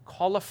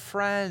 call a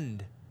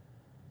friend,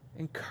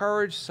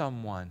 encourage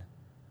someone,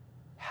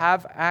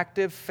 have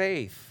active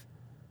faith.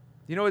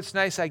 You know, it's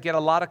nice, I get a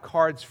lot of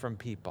cards from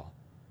people.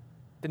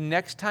 The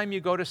next time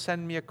you go to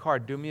send me a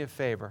card, do me a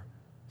favor,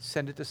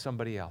 send it to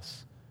somebody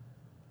else.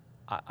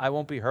 I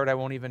won't be hurt, I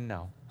won't even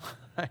know.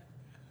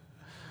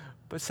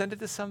 But send it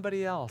to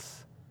somebody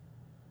else.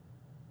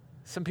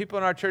 Some people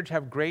in our church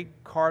have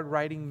great card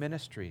writing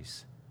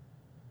ministries.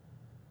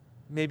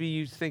 Maybe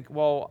you think,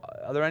 well,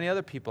 are there any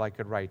other people I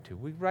could write to?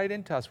 Write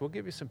into us, we'll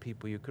give you some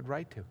people you could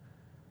write to.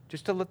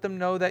 Just to let them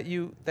know that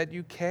you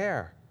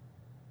care.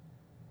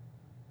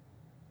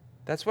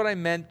 That's what I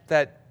meant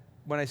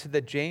when I said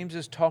that James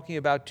is talking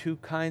about two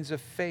kinds of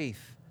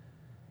faith.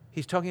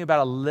 He's talking about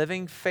a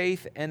living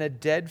faith and a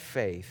dead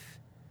faith.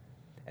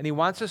 And he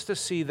wants us to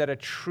see that a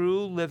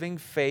true living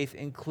faith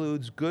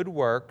includes good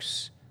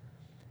works,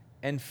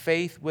 and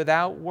faith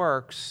without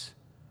works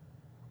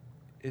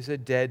is a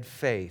dead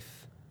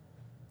faith.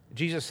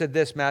 Jesus said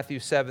this, Matthew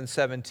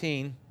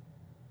 7:17,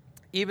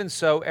 even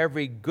so,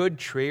 every good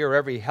tree or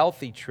every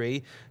healthy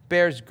tree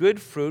bears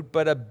good fruit,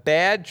 but a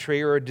bad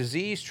tree or a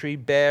diseased tree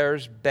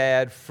bears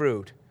bad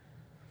fruit.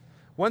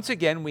 Once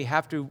again, we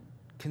have to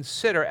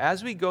consider,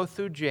 as we go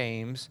through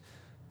James,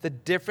 the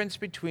difference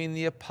between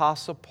the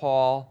Apostle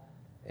Paul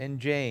and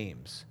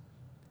James.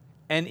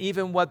 And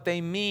even what they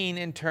mean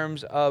in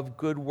terms of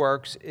good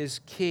works is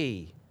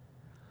key.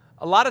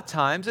 A lot of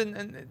times,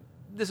 and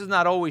this is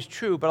not always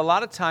true, but a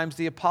lot of times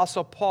the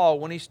Apostle Paul,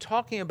 when he's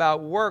talking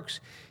about works,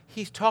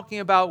 he's talking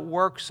about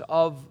works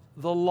of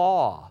the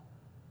law,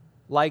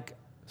 like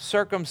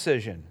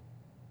circumcision.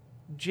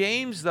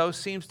 James, though,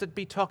 seems to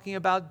be talking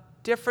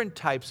about different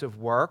types of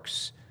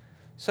works,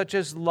 such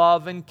as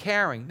love and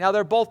caring. Now,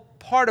 they're both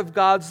part of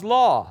God's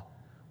law.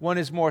 One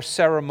is more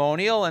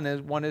ceremonial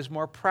and one is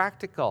more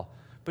practical.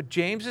 But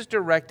James is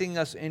directing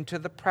us into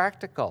the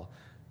practical.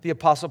 The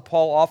Apostle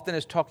Paul often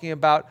is talking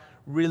about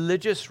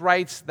religious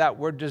rites that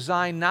were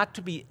designed not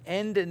to be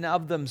end in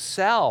of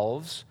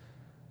themselves,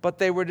 but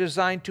they were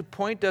designed to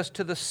point us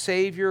to the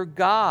Savior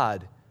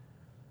God.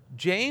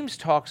 James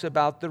talks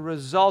about the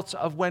results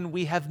of when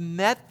we have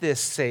met this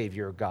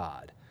Savior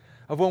God,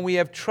 of when we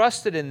have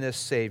trusted in this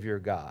Savior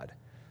God.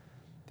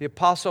 The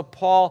Apostle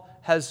Paul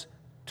has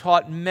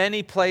taught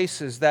many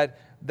places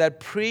that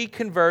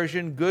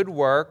pre-conversion good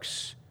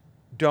works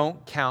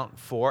don't count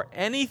for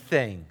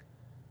anything,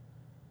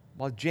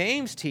 while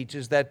James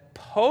teaches that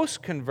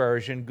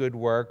post-conversion good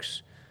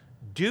works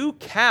do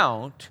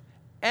count,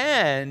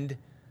 and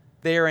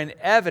they are an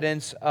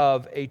evidence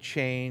of a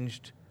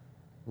changed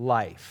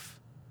life.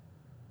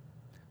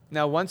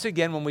 Now, once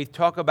again, when we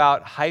talk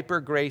about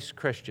hyper-grace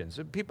Christians,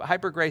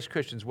 hyper-grace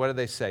Christians, what do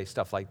they say?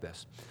 Stuff like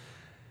this.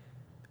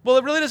 Well,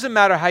 it really doesn't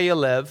matter how you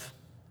live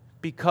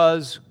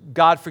because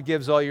God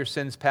forgives all your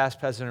sins, past,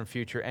 present, and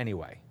future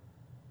anyway.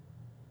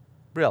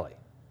 Really?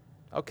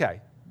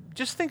 Okay.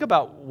 Just think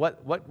about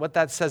what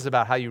that says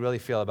about how you really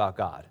feel about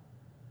God.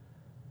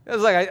 It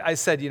was like I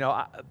said,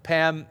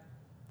 Pam,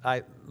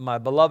 my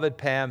beloved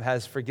Pam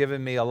has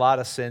forgiven me a lot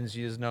of sins.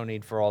 There's no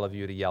need for all of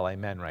you to yell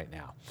amen right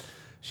now.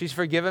 She's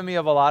forgiven me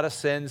of a lot of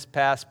sins,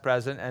 past,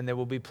 present, and there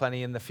will be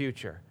plenty in the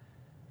future.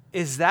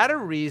 Is that a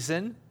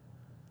reason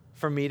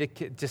for me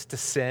to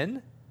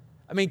sin?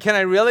 I mean, can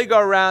I really go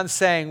around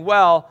saying,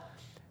 well,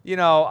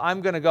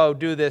 I'm going to go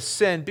do this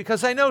sin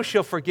because I know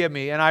she'll forgive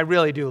me and I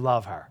really do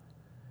love her?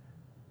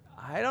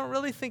 I don't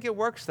really think it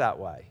works that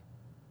way.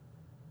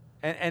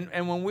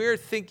 And when we're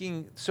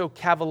thinking so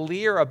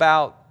cavalier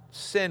about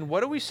sin,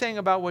 what are we saying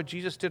about what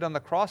Jesus did on the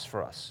cross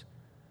for us?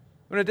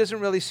 When it doesn't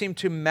really seem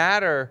to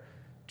matter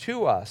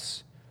to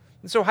us.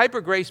 And so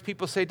hyper-grace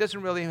people say it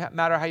doesn't really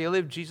matter how you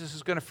live. Jesus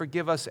is going to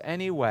forgive us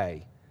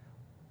anyway.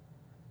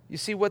 You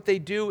see, what they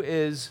do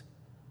is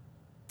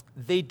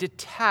they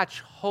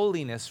detach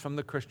holiness from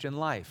the Christian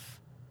life.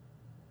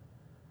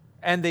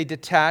 And they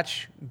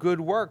detach good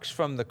works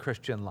from the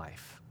Christian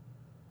life.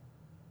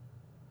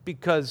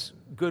 Because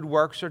good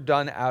works are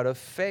done out of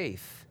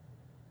faith.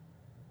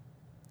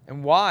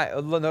 And why?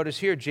 Notice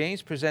here,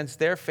 James presents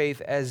their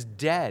faith as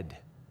dead.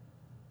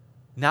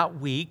 Not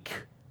weak,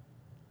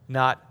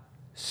 not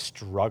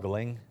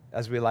struggling,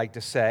 as we like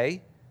to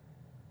say.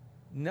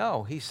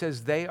 No, he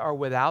says they are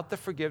without the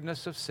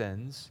forgiveness of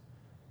sins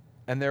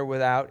and they're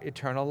without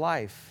eternal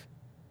life.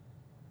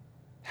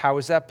 How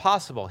is that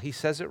possible? He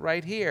says it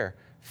right here.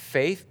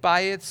 Faith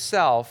by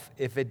itself,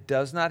 if it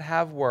does not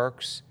have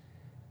works,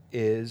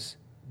 is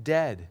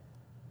dead.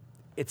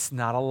 It's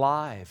not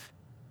alive.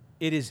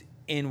 It is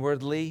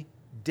inwardly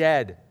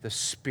dead. The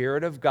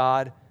Spirit of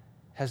God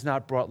has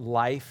not brought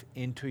life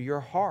into your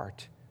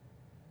heart.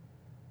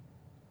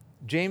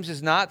 James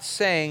is not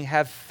saying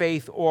have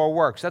faith or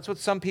works. That's what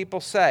some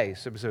people say.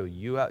 So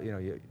you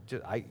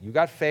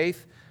got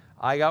faith,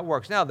 I got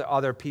works. Now,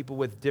 are there people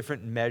with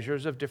different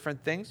measures of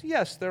different things?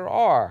 Yes, there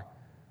are.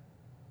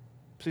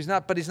 So he's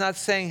not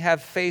saying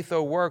have faith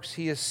or works.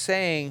 He is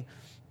saying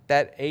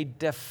that a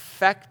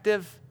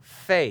defective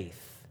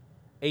faith,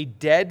 a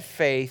dead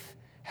faith,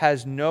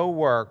 has no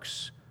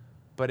works,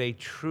 but a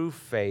true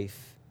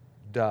faith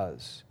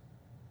does.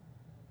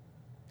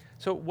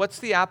 So what's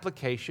the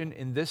application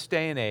in this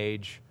day and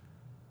age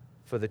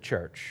for the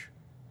church?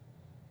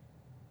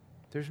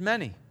 There's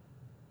many.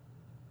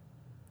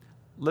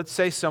 Let's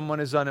say someone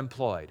is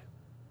unemployed.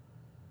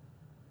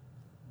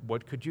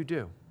 What could you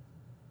do?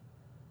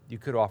 You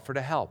could offer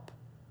to help.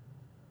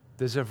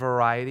 There's a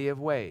variety of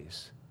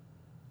ways.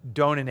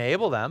 Don't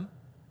enable them,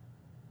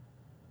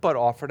 but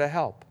offer to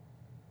help.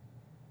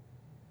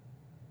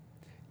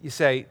 You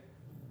say,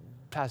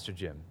 Pastor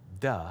Jim,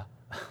 duh.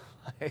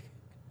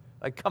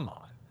 like, come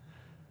on.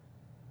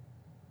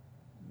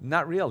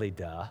 Not really,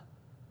 duh.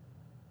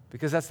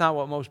 Because that's not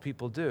what most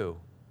people do.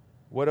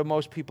 What do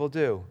most people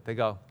do? They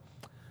go,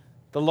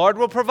 the Lord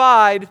will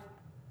provide,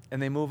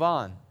 and they move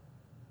on.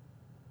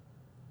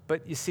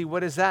 But you see,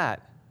 what is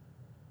that?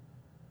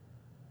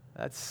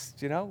 That's,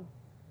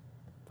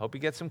 hope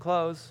you get some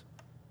clothes,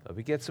 hope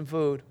you get some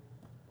food,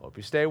 hope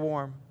you stay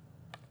warm.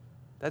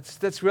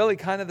 That's really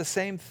kind of the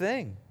same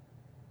thing.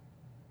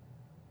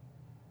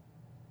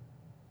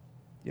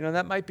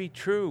 That might be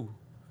true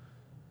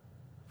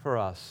for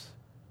us,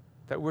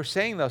 that we're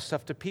saying those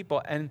stuff to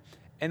people. And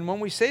when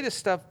we say this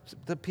stuff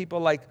to people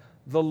like,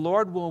 the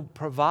Lord will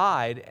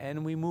provide,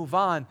 and we move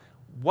on,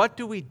 what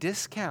do we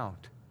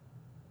discount?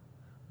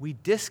 We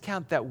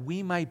discount that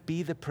we might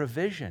be the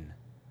provision.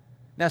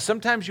 Now,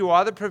 sometimes you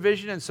are the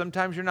provision and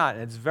sometimes you're not.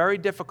 And it's very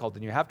difficult.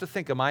 And you have to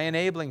think, am I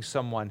enabling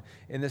someone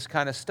in this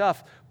kind of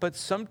stuff? But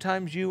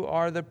sometimes you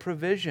are the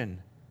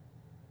provision.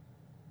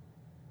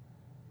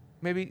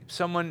 Maybe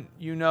someone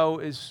you know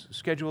is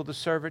scheduled to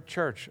serve at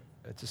church.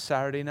 It's a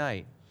Saturday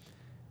night.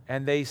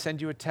 And they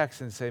send you a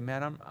text and say,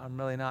 man, I'm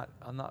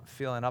not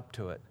feeling up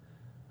to it.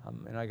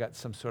 And I got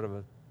some sort of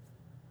a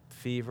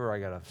fever, I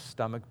got a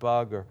stomach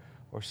bug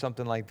or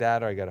something like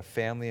that, or I got a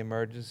family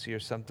emergency or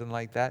something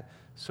like that.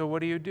 So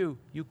what do?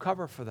 You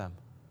cover for them.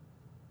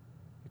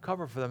 You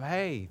cover for them.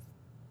 Hey,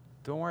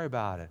 don't worry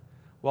about it.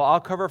 Well,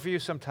 I'll cover for you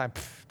sometime.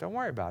 Don't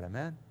worry about it,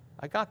 man.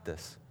 I got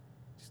this.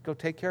 Just go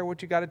take care of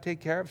what you got to take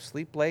care of.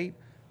 Sleep late.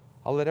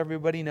 I'll let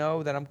everybody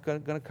know that I'm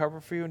going to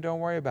cover for you, and don't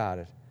worry about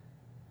it.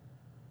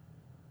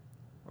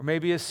 Or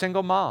maybe a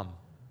single mom.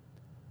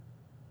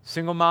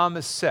 Single mom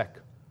is sick.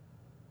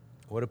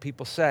 What do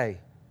people say?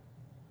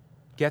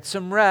 Get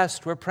some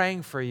rest. We're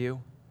praying for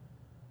you.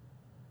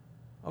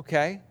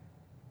 Okay.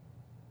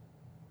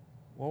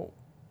 Well,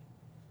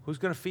 who's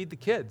going to feed the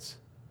kids?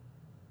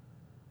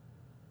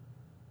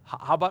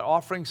 How about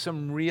offering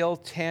some real,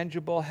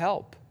 tangible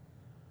help?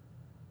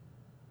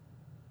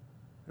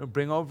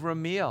 Bring over a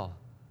meal.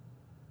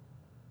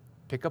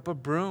 Pick up a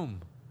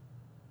broom.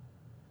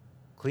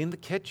 Clean the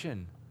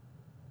kitchen.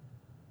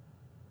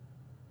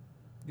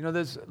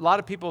 There's a lot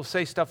of people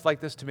say stuff like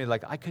this to me,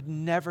 like, I could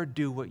never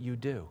do what you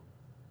do.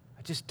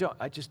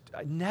 I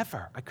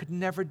could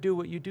never do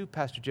what you do,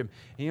 Pastor Jim.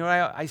 And you know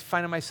what I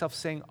find myself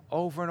saying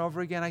over and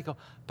over again? I go,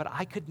 but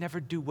I could never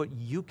do what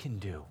you can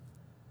do.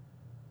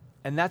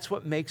 And that's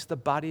what makes the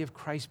body of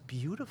Christ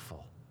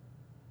beautiful.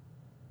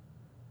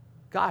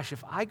 Gosh,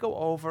 if I go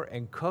over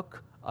and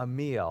cook a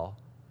meal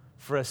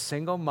for a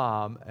single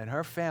mom and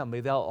her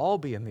family, they'll all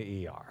be in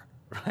the ER,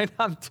 right?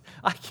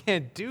 I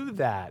can't do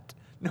that.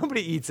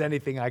 Nobody eats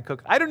anything I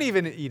cook. I don't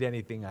even eat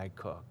anything I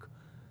cook.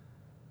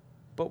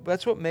 But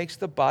that's what makes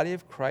the body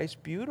of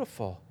Christ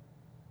beautiful.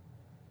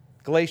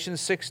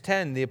 Galatians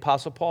 6:10, the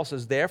Apostle Paul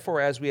says,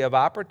 therefore, as we have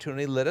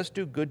opportunity, let us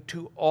do good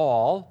to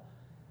all,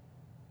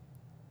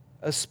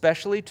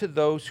 especially to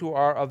those who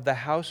are of the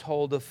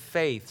household of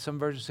faith. Some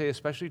versions say,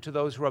 especially to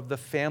those who are of the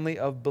family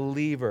of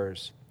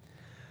believers.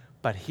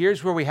 But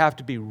here's where we have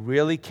to be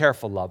really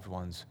careful, loved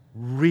ones.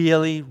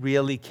 Really,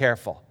 really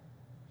careful.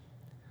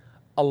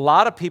 A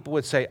lot of people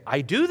would say,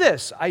 I do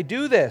this.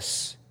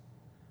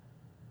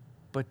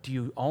 But do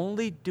you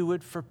only do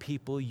it for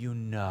people you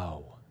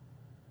know?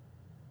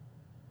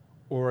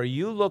 Or are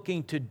you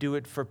looking to do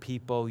it for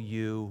people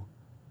you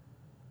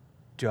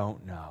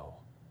don't know?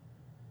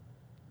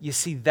 You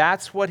see,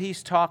 that's what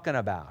he's talking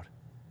about.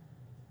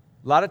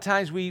 A lot of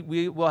times we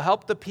will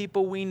help the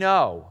people we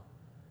know.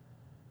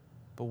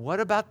 But what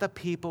about the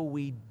people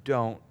we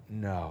don't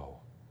know?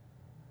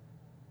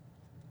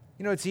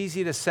 It's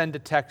easy to send a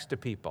text to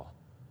people.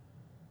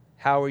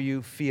 How are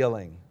you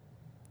feeling?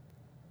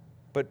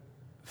 But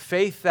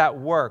faith that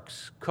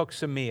works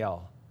cooks a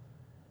meal,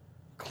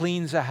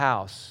 cleans a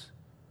house,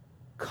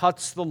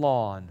 cuts the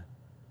lawn,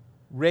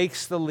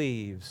 rakes the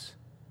leaves,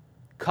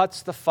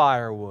 cuts the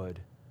firewood,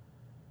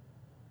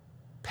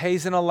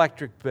 pays an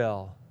electric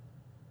bill,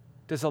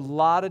 does a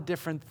lot of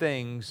different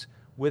things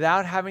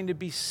without having to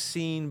be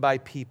seen by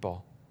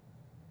people.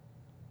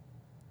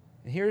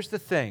 And here's the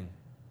thing.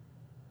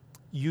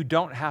 You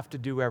don't have to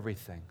do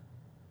everything.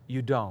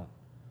 You don't.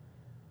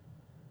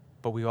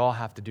 But we all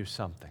have to do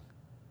something.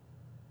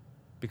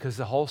 Because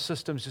the whole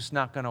system's just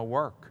not going to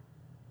work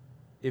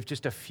if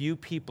just a few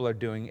people are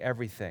doing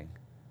everything.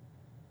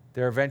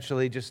 They're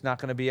eventually just not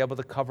going to be able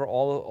to cover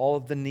all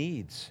of the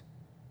needs.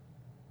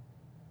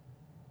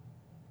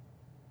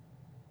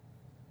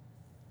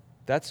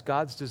 That's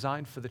God's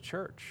design for the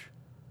church.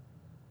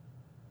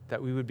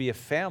 That we would be a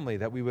family,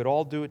 that we would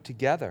all do it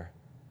together.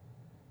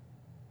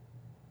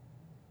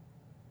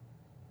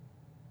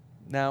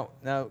 Now,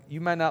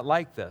 you might not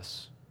like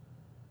this.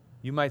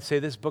 You might say,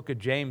 this book of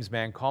James,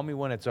 man, call me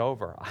when it's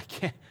over.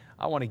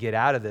 I want to get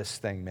out of this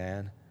thing,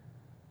 man.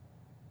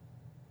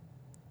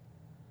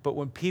 But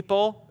when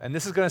people, and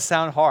this is going to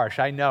sound harsh,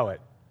 I know it.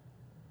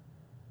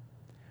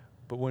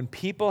 But when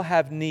people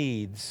have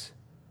needs,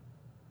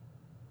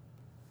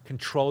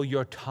 control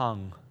your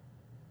tongue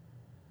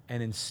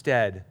and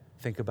instead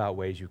think about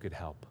ways you could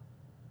help.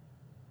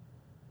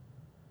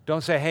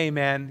 Don't say, hey,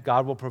 man,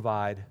 God will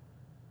provide.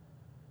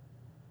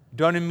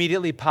 Don't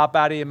immediately pop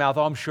out of your mouth,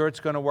 oh, I'm sure it's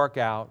going to work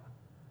out.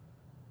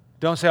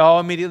 Don't say, oh,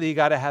 immediately you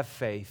got to have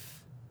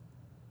faith.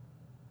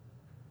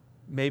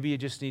 Maybe you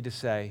just need to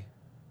say,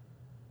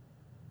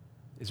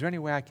 is there any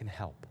way I can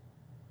help?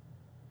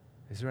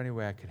 Is there any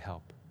way I could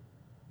help?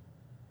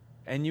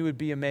 And you would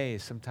be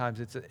amazed.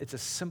 Sometimes it's a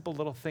simple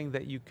little thing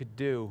that you could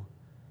do.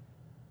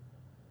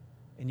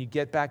 And you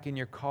get back in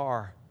your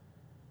car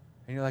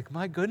and you're like,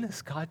 my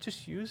goodness, God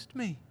just used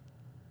me.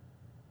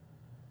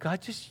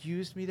 God just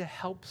used me to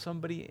help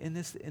somebody in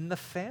the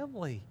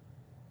family.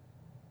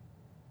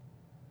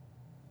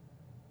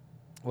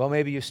 Well,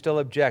 maybe you still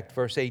object.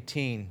 Verse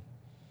 18.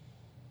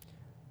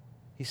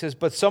 He says,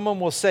 but someone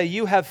will say,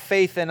 you have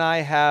faith and I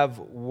have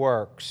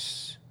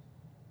works.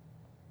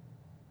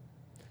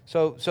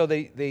 So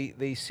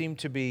they seem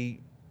to be,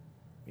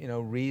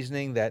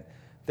 reasoning that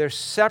they're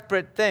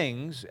separate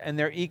things and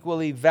they're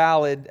equally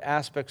valid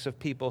aspects of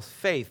people's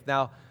faith.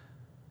 Now,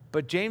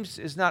 but James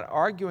is not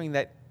arguing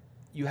that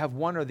you have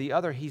one or the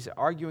other. He's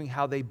arguing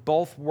how they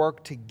both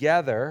work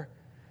together.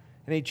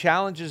 And he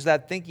challenges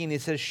that thinking. He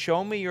says,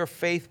 show me your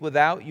faith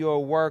without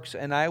your works,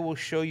 and I will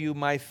show you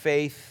my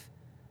faith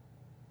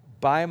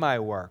by my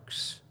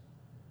works.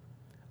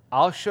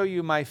 I'll show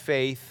you my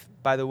faith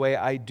by the way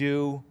I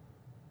do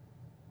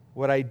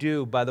what I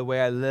do, by the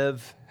way I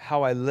live,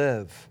 how I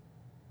live.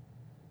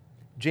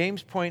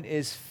 James' point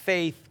is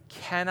faith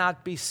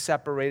cannot be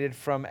separated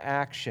from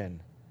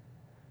action.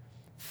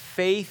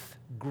 Faith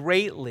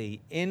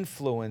greatly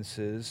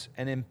influences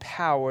and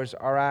empowers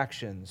our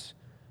actions.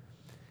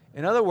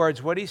 In other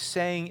words, what he's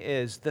saying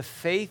is the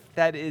faith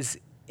that is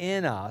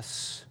in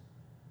us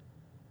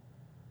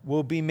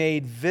will be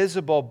made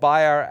visible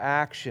by our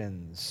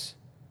actions.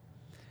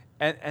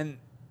 And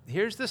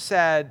here's the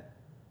sad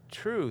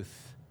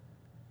truth.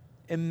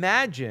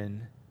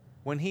 Imagine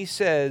when he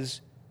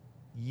says,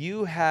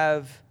 you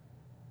have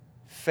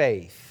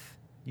faith.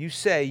 You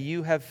say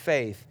you have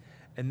faith.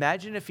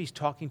 Imagine if he's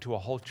talking to a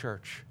whole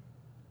church.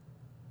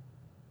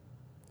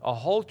 A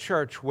whole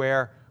church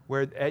where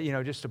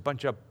just a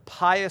bunch of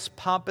pious,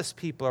 pompous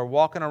people are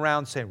walking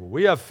around saying, well,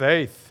 we have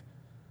faith.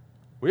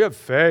 We have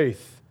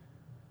faith.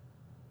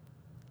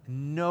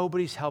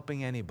 Nobody's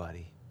helping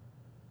anybody.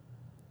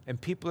 And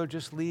people are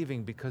just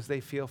leaving because they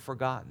feel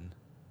forgotten.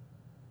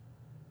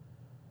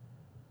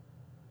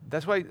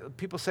 That's why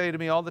people say to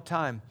me all the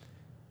time,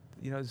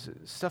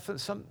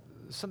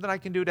 something I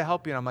can do to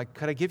help you. And I'm like,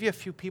 could I give you a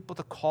few people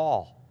to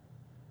call?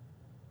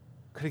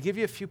 Could I give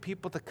you a few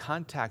people to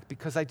contact?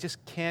 Because I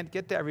just can't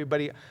get to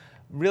everybody.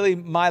 Really,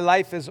 my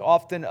life is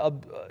often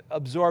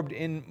absorbed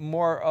in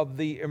more of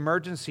the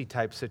emergency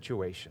type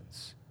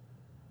situations.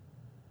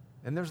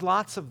 And there's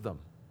lots of them.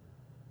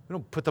 We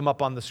don't put them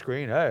up on the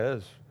screen. Hey,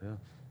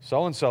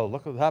 so-and-so,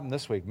 look what happened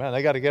this week. Man,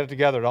 they got to get it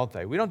together, don't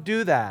they? We don't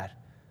do that.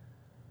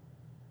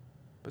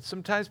 But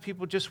sometimes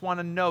people just want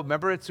to know.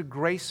 Remember, it's a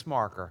grace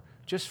marker.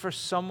 Just for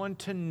someone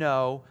to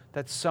know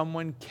that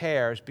someone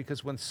cares,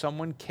 because when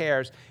someone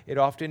cares, it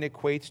often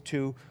equates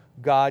to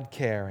God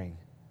caring.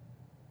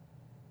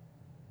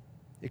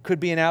 It could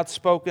be an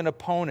outspoken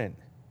opponent.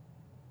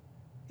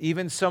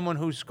 Even someone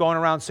who's going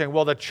around saying,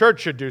 well, the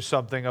church should do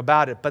something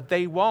about it, but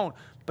they won't.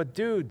 But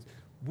dude,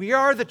 we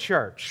are the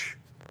church.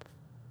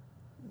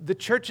 The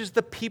church is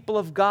the people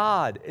of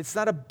God. It's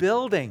not a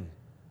building.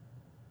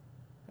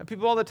 And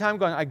people all the time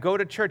going, I go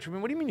to church. I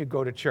mean, what do you mean you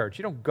go to church?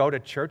 You don't go to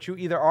church. You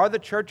either are the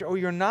church or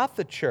you're not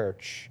the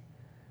church.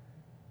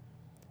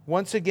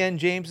 Once again,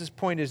 James's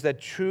point is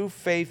that true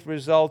faith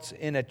results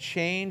in a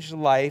changed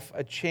life,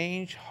 a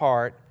changed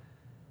heart,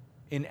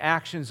 in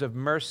actions of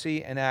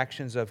mercy and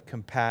actions of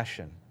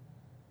compassion.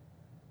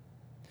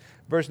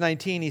 Verse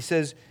 19, he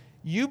says,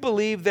 you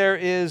believe there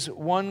is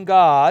one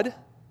God.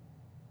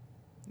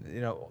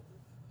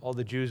 All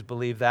the Jews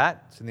believe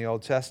that. It's in the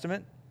Old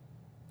Testament.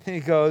 And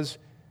he goes,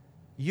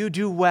 you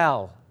do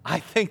well. I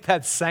think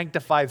that's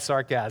sanctified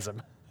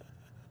sarcasm.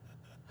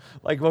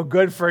 Like, well,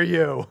 good for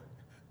you.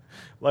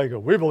 Like,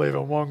 we believe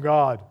in one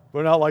God.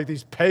 We're not like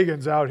these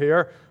pagans out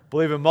here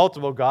believe in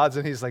multiple gods.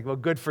 And he's like, well,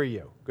 good for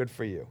you. Good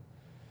for you.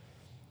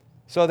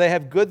 So they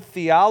have good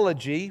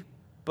theology,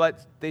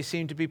 but they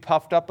seem to be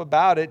puffed up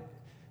about it.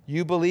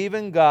 You believe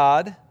in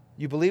God.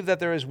 You believe that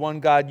there is one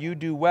God. You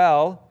do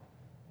well.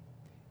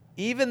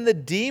 Even the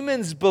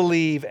demons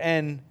believe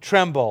and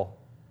tremble.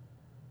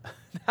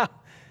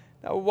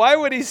 Now, why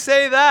would he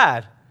say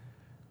that?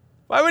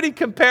 Why would he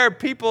compare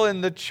people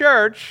in the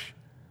church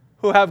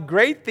who have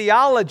great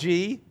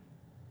theology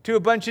to a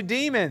bunch of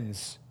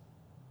demons?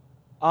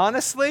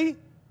 Honestly,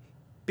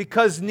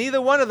 because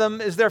neither one of them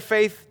is their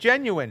faith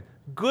genuine.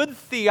 Good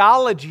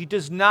theology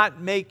does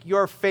not make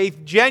your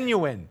faith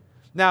genuine.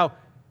 Now,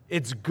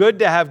 it's good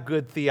to have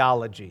good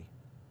theology.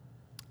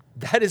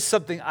 That is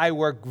something I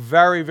work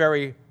very,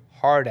 very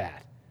hard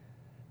at.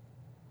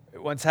 I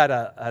once had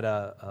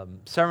a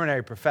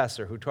seminary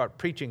professor who taught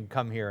preaching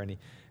come here,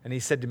 and he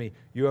said to me,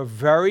 you are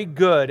very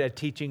good at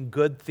teaching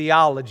good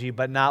theology,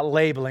 but not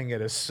labeling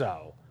it as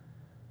so.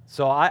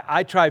 So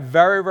I try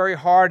very, very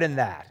hard in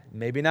that.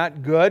 Maybe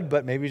not good,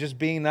 but maybe just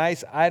being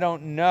nice. I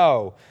don't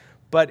know.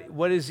 But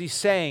what is he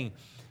saying?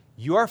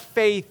 Your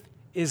faith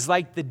is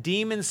like the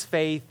demon's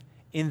faith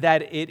in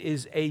that it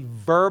is a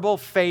verbal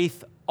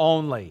faith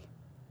only.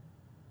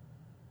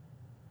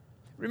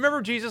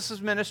 Remember Jesus'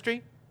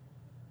 ministry?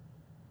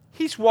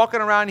 He's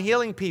walking around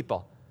healing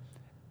people.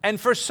 And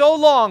for so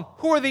long,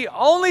 who are the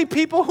only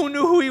people who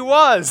knew who he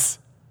was?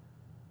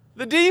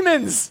 The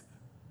demons.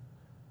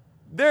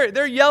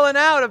 They're yelling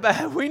out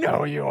about, we know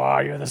who you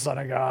are, you're the Son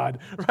of God.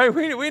 Right?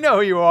 We know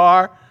who you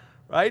are,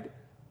 right?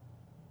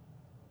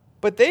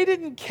 But they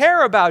didn't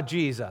care about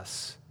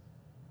Jesus.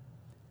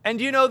 And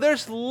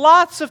there's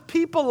lots of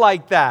people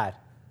like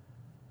that.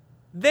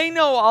 They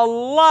know a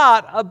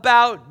lot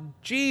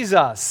about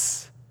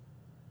Jesus,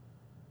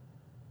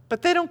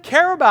 but they don't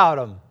care about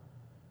him.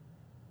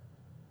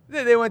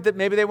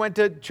 Maybe they went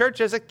to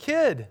church as a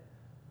kid.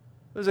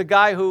 There was a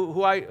guy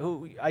who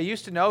I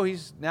used to know.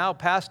 He's now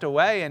passed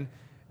away,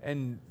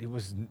 and he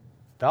was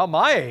about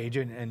my age,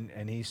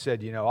 and he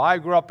said, I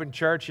grew up in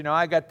church.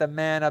 I got the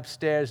man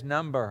upstairs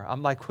number.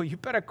 I'm like, well, you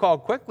better call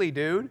quickly,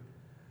 dude.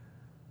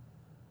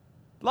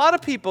 A lot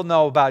of people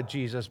know about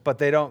Jesus, but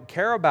they don't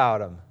care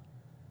about him.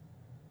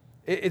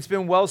 It's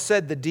been well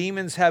said, the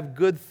demons have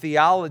good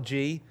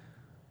theology,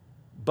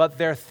 but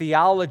their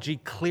theology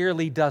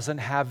clearly doesn't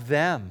have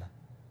them.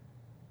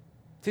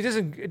 See,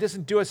 it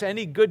doesn't do us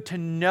any good to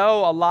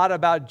know a lot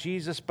about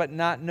Jesus, but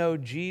not know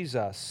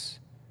Jesus.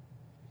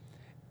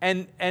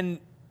 And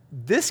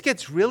this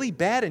gets really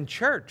bad in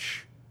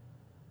church.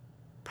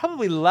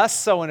 Probably less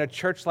so in a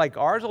church like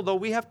ours, although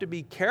we have to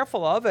be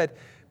careful of it,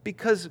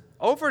 because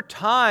over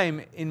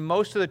time, in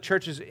most of the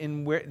churches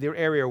in the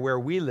area where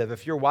we live,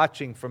 if you're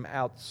watching from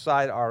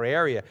outside our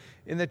area,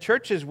 in the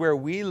churches where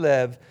we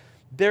live,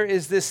 there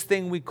is this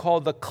thing we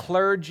call the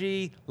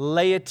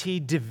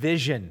clergy-laity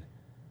division.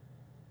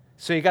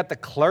 So you got the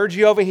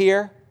clergy over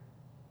here,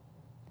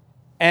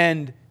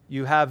 and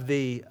you have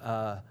the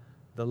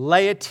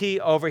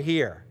laity over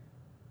here.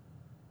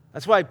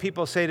 That's why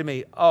people say to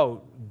me,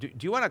 "Oh, do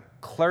you want a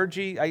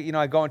clergy?"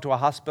 I go into a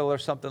hospital or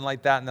something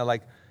like that, and they're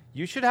like,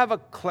 "You should have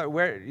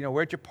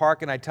where'd you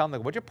park?" And I tell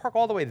them, "What'd you park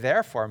all the way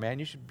there for, man?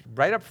 You should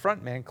right up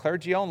front, man.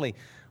 Clergy only.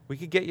 We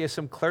could get you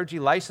some clergy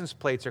license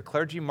plates or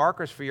clergy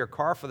markers for your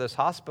car for this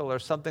hospital or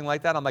something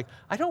like that." I'm like,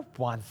 I don't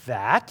want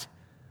that.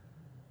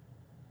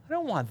 I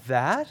don't want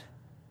that.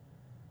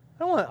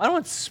 I don't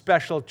want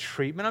special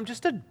treatment. I'm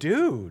just a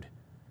dude.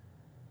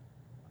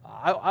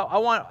 I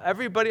want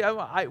everybody.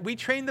 We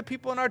train the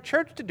people in our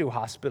church to do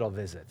hospital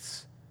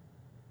visits.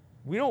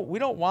 We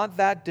don't want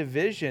that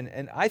division,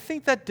 and I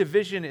think that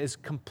division is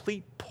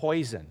complete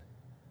poison.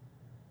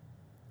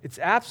 It's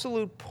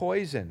absolute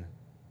poison,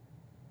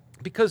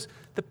 because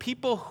the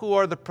people who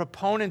are the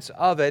proponents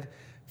of it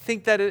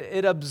think that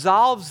it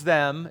absolves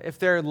them, if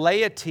they're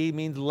laity,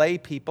 means lay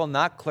people,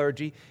 not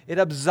clergy, it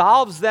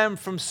absolves them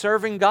from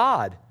serving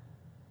God.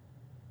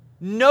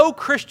 No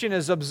Christian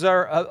is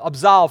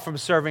absolved from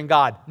serving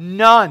God.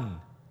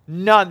 None.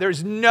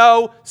 There's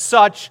no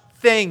such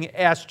thing,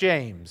 asked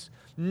James.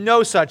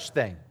 No such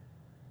thing.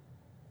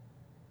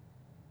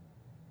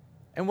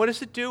 And what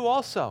does it do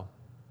also?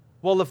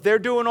 Well, if they're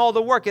doing all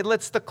the work, it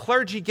lets the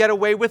clergy get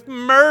away with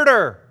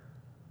murder.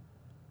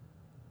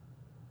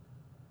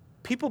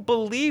 People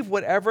believe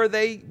whatever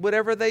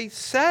they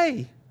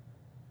say.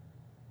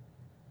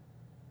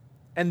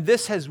 And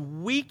this has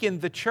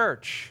weakened the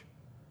church.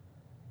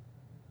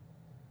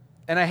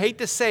 And I hate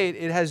to say it,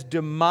 it has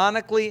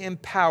demonically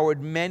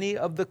empowered many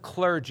of the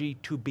clergy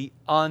to be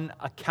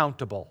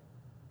unaccountable.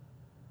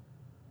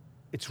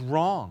 It's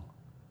wrong.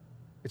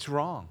 It's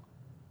wrong.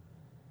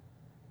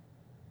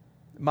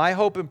 My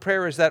hope and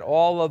prayer is that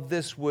all of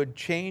this would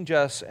change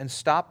us and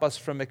stop us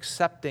from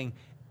accepting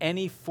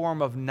any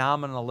form of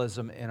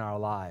nominalism in our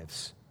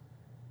lives.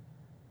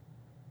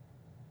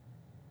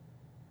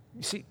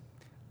 You see,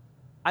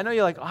 I know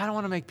you're like, I don't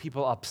want to make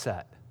people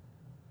upset.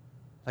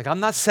 Like,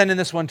 I'm not sending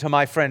this one to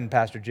my friend,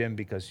 Pastor Jim,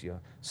 because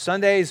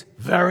Sundays,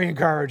 very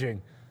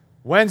encouraging.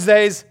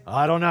 Wednesdays,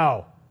 I don't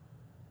know.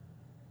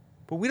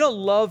 But we don't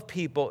love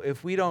people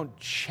if we don't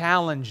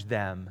challenge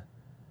them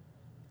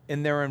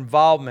in their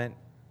involvement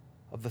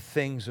of the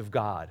things of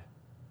God.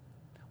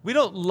 We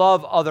don't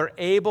love other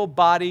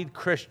able-bodied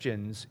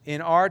Christians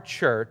in our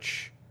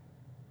church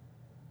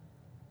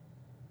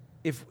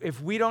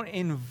if we don't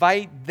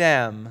invite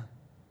them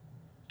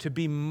to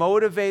be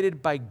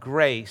motivated by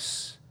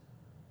grace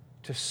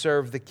to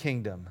serve the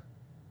kingdom.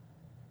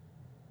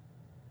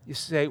 You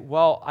say,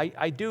 well,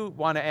 I do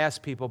want to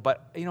ask people,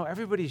 but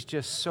everybody's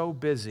just so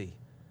busy.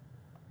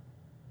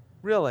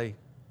 Really?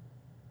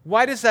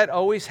 Why does that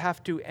always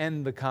have to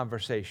end the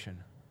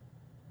conversation?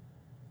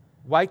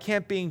 Why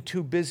can't being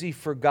too busy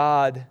for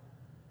God,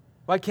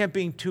 why can't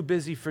being too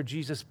busy for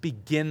Jesus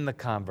begin the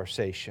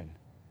conversation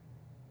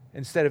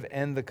instead of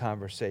end the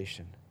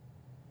conversation?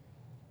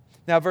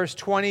 Now, verse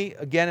 20,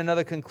 again,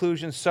 another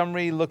conclusion,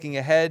 summary, looking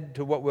ahead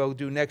to what we'll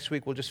do next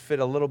week. We'll just fit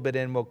a little bit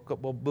in.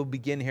 We'll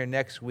begin here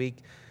next week.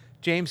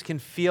 James can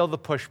feel the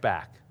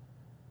pushback.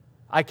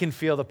 I can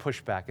feel the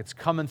pushback. It's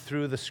coming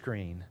through the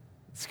screen.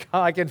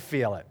 I can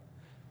feel it.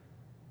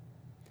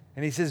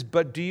 And he says,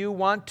 but do you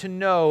want to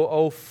know,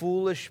 O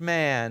foolish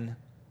man,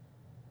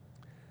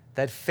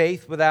 that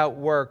faith without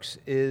works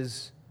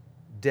is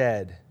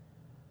dead?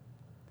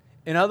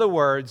 In other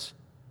words,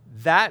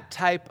 that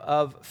type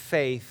of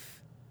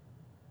faith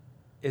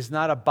is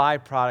not a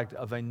byproduct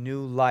of a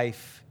new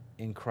life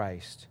in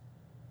Christ.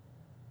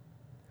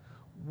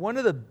 One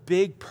of the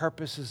big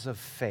purposes of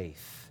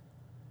faith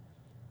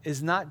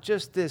is not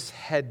just this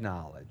head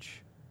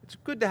knowledge. It's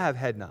good to have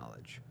head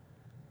knowledge.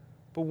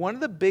 But one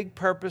of the big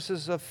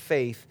purposes of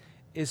faith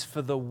is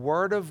for the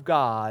Word of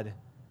God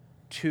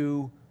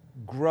to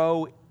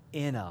grow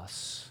in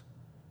us,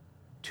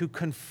 to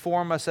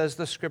conform us, as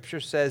the Scripture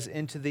says,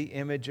 into the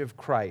image of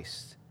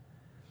Christ.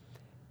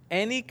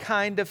 Any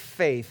kind of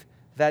faith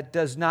that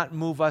does not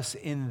move us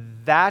in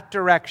that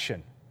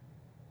direction,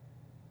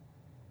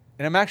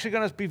 And I'm actually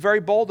going to be very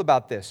bold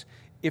about this.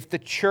 If the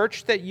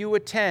church that you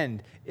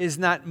attend is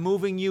not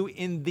moving you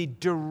in the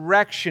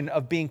direction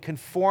of being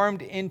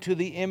conformed into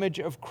the image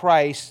of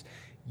Christ,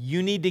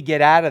 you need to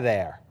get out of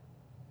there.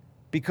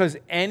 Because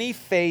any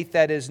faith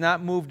that is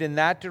not moved in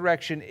that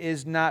direction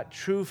is not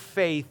true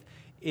faith.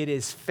 It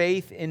is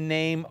faith in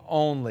name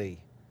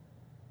only.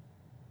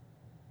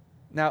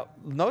 Now,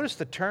 notice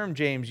the term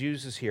James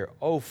uses here,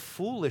 "O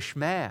foolish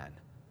man."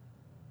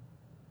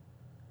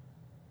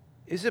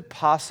 Is it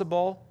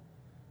possible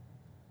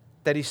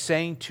that he's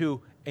saying to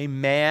a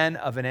man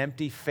of an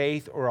empty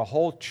faith, or a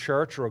whole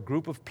church or a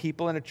group of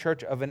people in a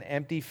church of an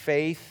empty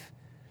faith,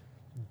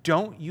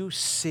 don't you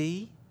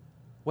see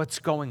what's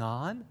going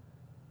on?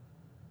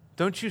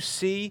 Don't you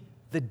see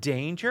the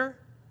danger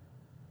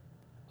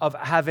of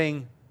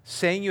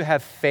saying you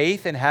have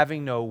faith and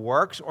having no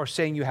works, or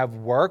saying you have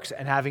works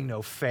and having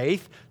no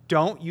faith?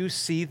 Don't you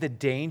see the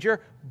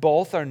danger?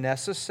 Both are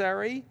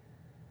necessary.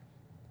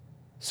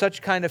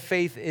 Such kind of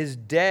faith is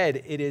dead.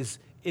 It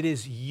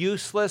is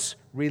useless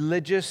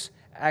religious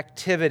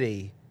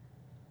activity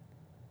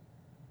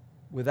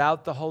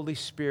without the Holy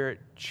Spirit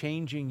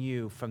changing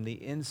you from the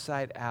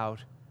inside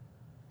out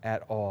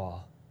at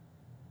all.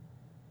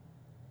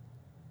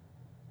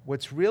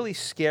 What's really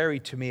scary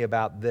to me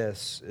about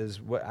this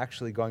is what,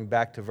 actually going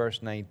back to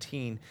verse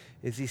 19,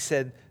 is he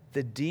said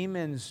the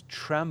demons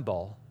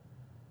tremble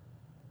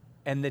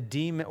and the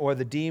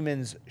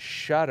demons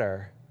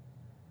shudder,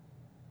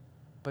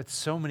 but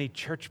so many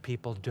church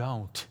people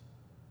don't.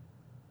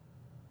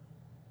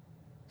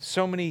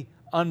 So many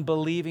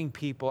unbelieving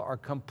people are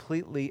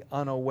completely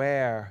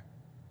unaware.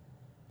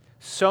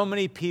 So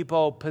many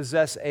people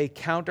possess a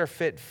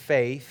counterfeit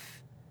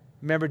faith.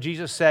 Remember,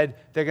 Jesus said,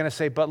 they're going to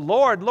say, "But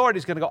Lord, Lord,"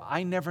 he's going to go,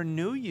 "I never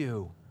knew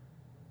you."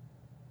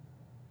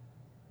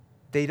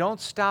 They don't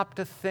stop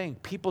to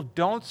think. People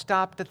don't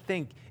stop to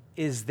think,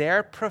 is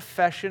their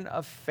profession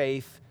of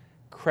faith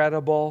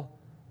credible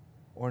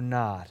or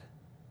not?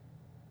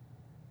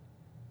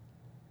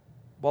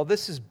 Well,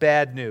 this is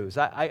bad news.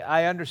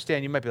 I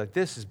understand you might be like,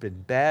 this has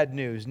been bad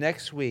news.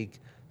 Next week,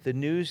 the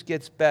news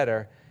gets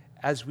better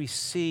as we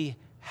see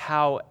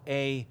how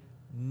a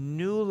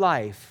new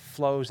life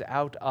flows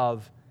out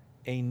of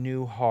a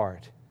new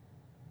heart.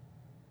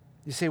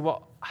 You say,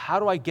 well, how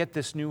do I get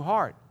this new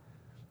heart?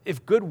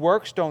 If good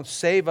works don't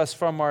save us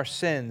from our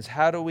sins,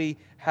 how do we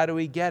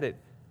get it?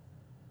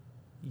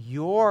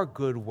 Your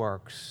good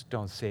works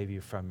don't save you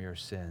from your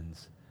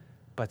sins,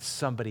 but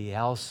somebody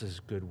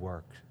else's good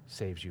work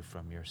saves you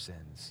from your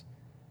sins.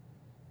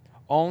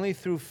 Only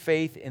through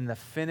faith in the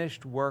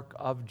finished work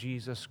of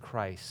Jesus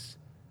Christ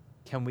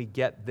can we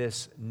get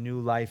this new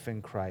life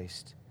in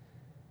Christ.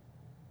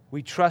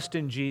 We trust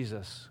in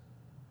Jesus,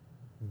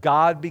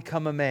 God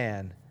become a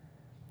man,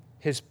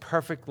 his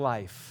perfect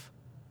life,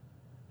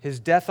 his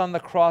death on the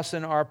cross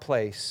in our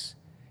place,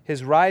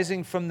 his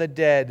rising from the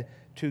dead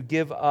to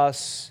give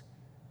us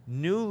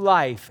new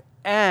life,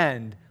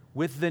 and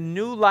with the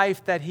new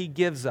life that he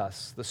gives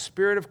us, the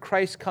Spirit of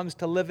Christ comes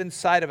to live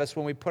inside of us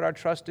when we put our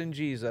trust in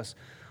Jesus.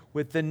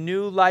 With the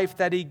new life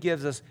that he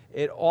gives us,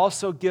 it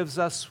also gives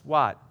us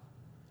what?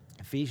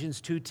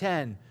 Ephesians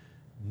 2:10,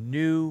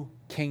 new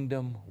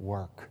kingdom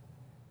work.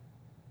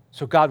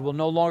 So God will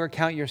no longer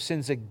count your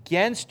sins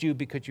against you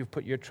because you've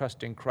put your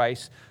trust in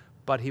Christ,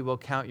 but he will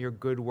count your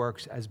good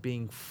works as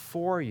being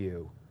for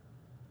you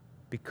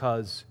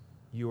because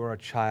you are a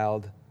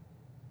child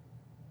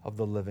of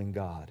the living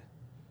God.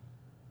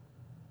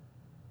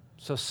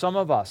 So some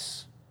of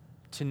us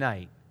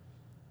tonight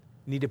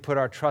need to put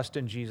our trust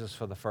in Jesus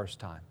for the first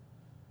time.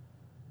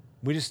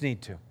 We just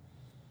need to.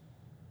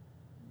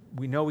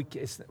 We know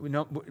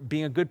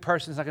being a good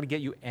person is not going to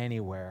get you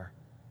anywhere.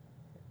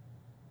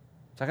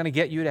 It's not going to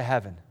get you to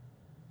heaven.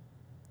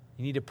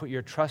 You need to put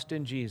your trust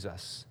in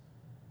Jesus,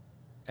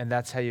 and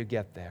that's how you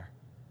get there.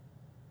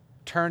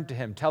 Turn to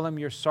him. Tell him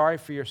you're sorry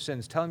for your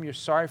sins. Tell him you're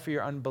sorry for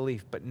your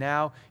unbelief. But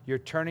now you're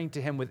turning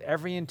to him with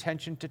every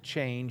intention to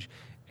change,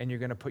 and you're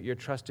going to put your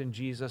trust in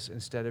Jesus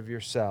instead of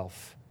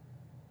yourself.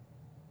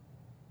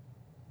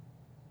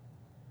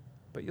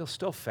 But you'll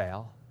still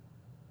fail.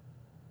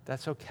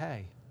 That's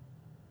okay.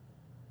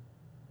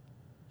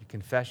 You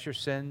confess your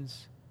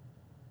sins,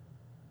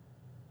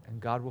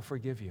 and God will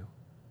forgive you.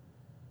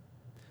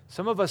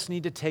 Some of us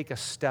need to take a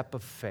step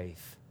of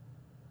faith.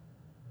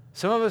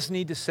 Some of us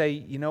need to say,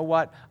 you know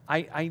what,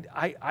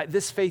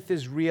 this faith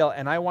is real,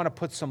 and I want to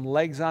put some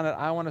legs on it.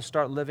 I want to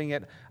start living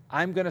it.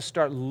 I'm going to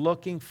start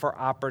looking for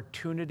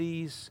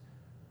opportunities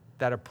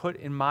that are put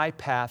in my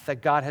path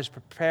that God has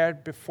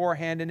prepared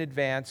beforehand in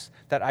advance,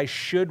 that I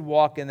should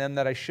walk in them,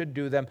 that I should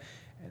do them.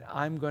 And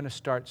I'm going to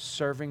start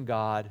serving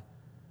God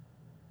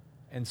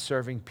and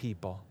serving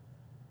people,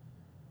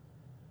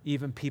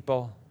 even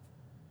people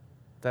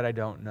that I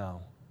don't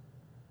know.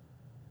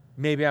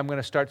 Maybe I'm going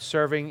to start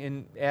serving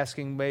and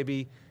asking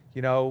maybe,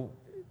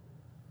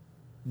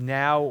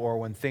 now or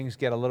when things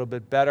get a little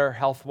bit better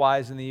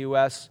health-wise in the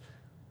U.S.,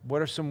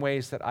 what are some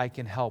ways that I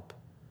can help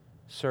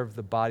serve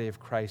the body of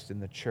Christ in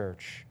the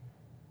church?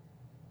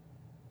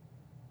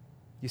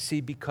 You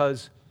see,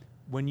 because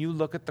when you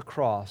look at the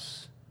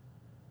cross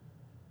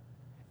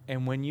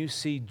and when you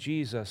see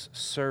Jesus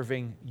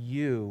serving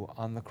you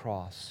on the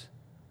cross,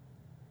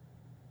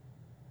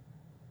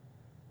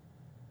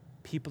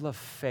 people of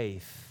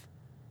faith,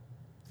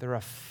 their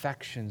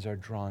affections are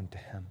drawn to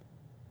him.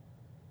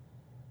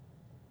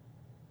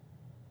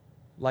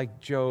 Like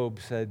Job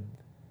said,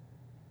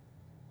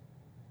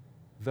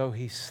 though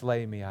he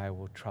slay me, I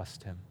will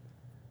trust him.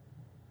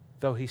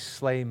 Though he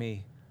slay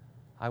me,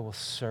 I will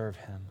serve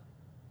him.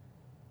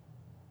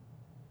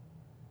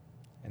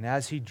 And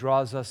as he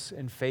draws us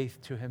in faith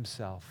to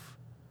himself,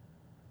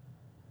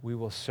 we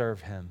will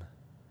serve him.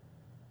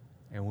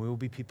 And we will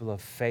be people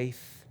of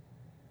faith,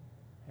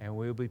 and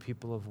we will be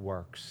people of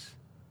works,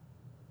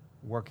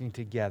 working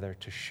together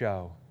to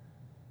show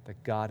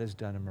that God has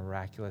done a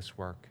miraculous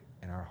work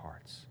in our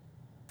hearts.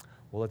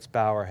 Well, let's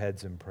bow our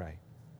heads and pray.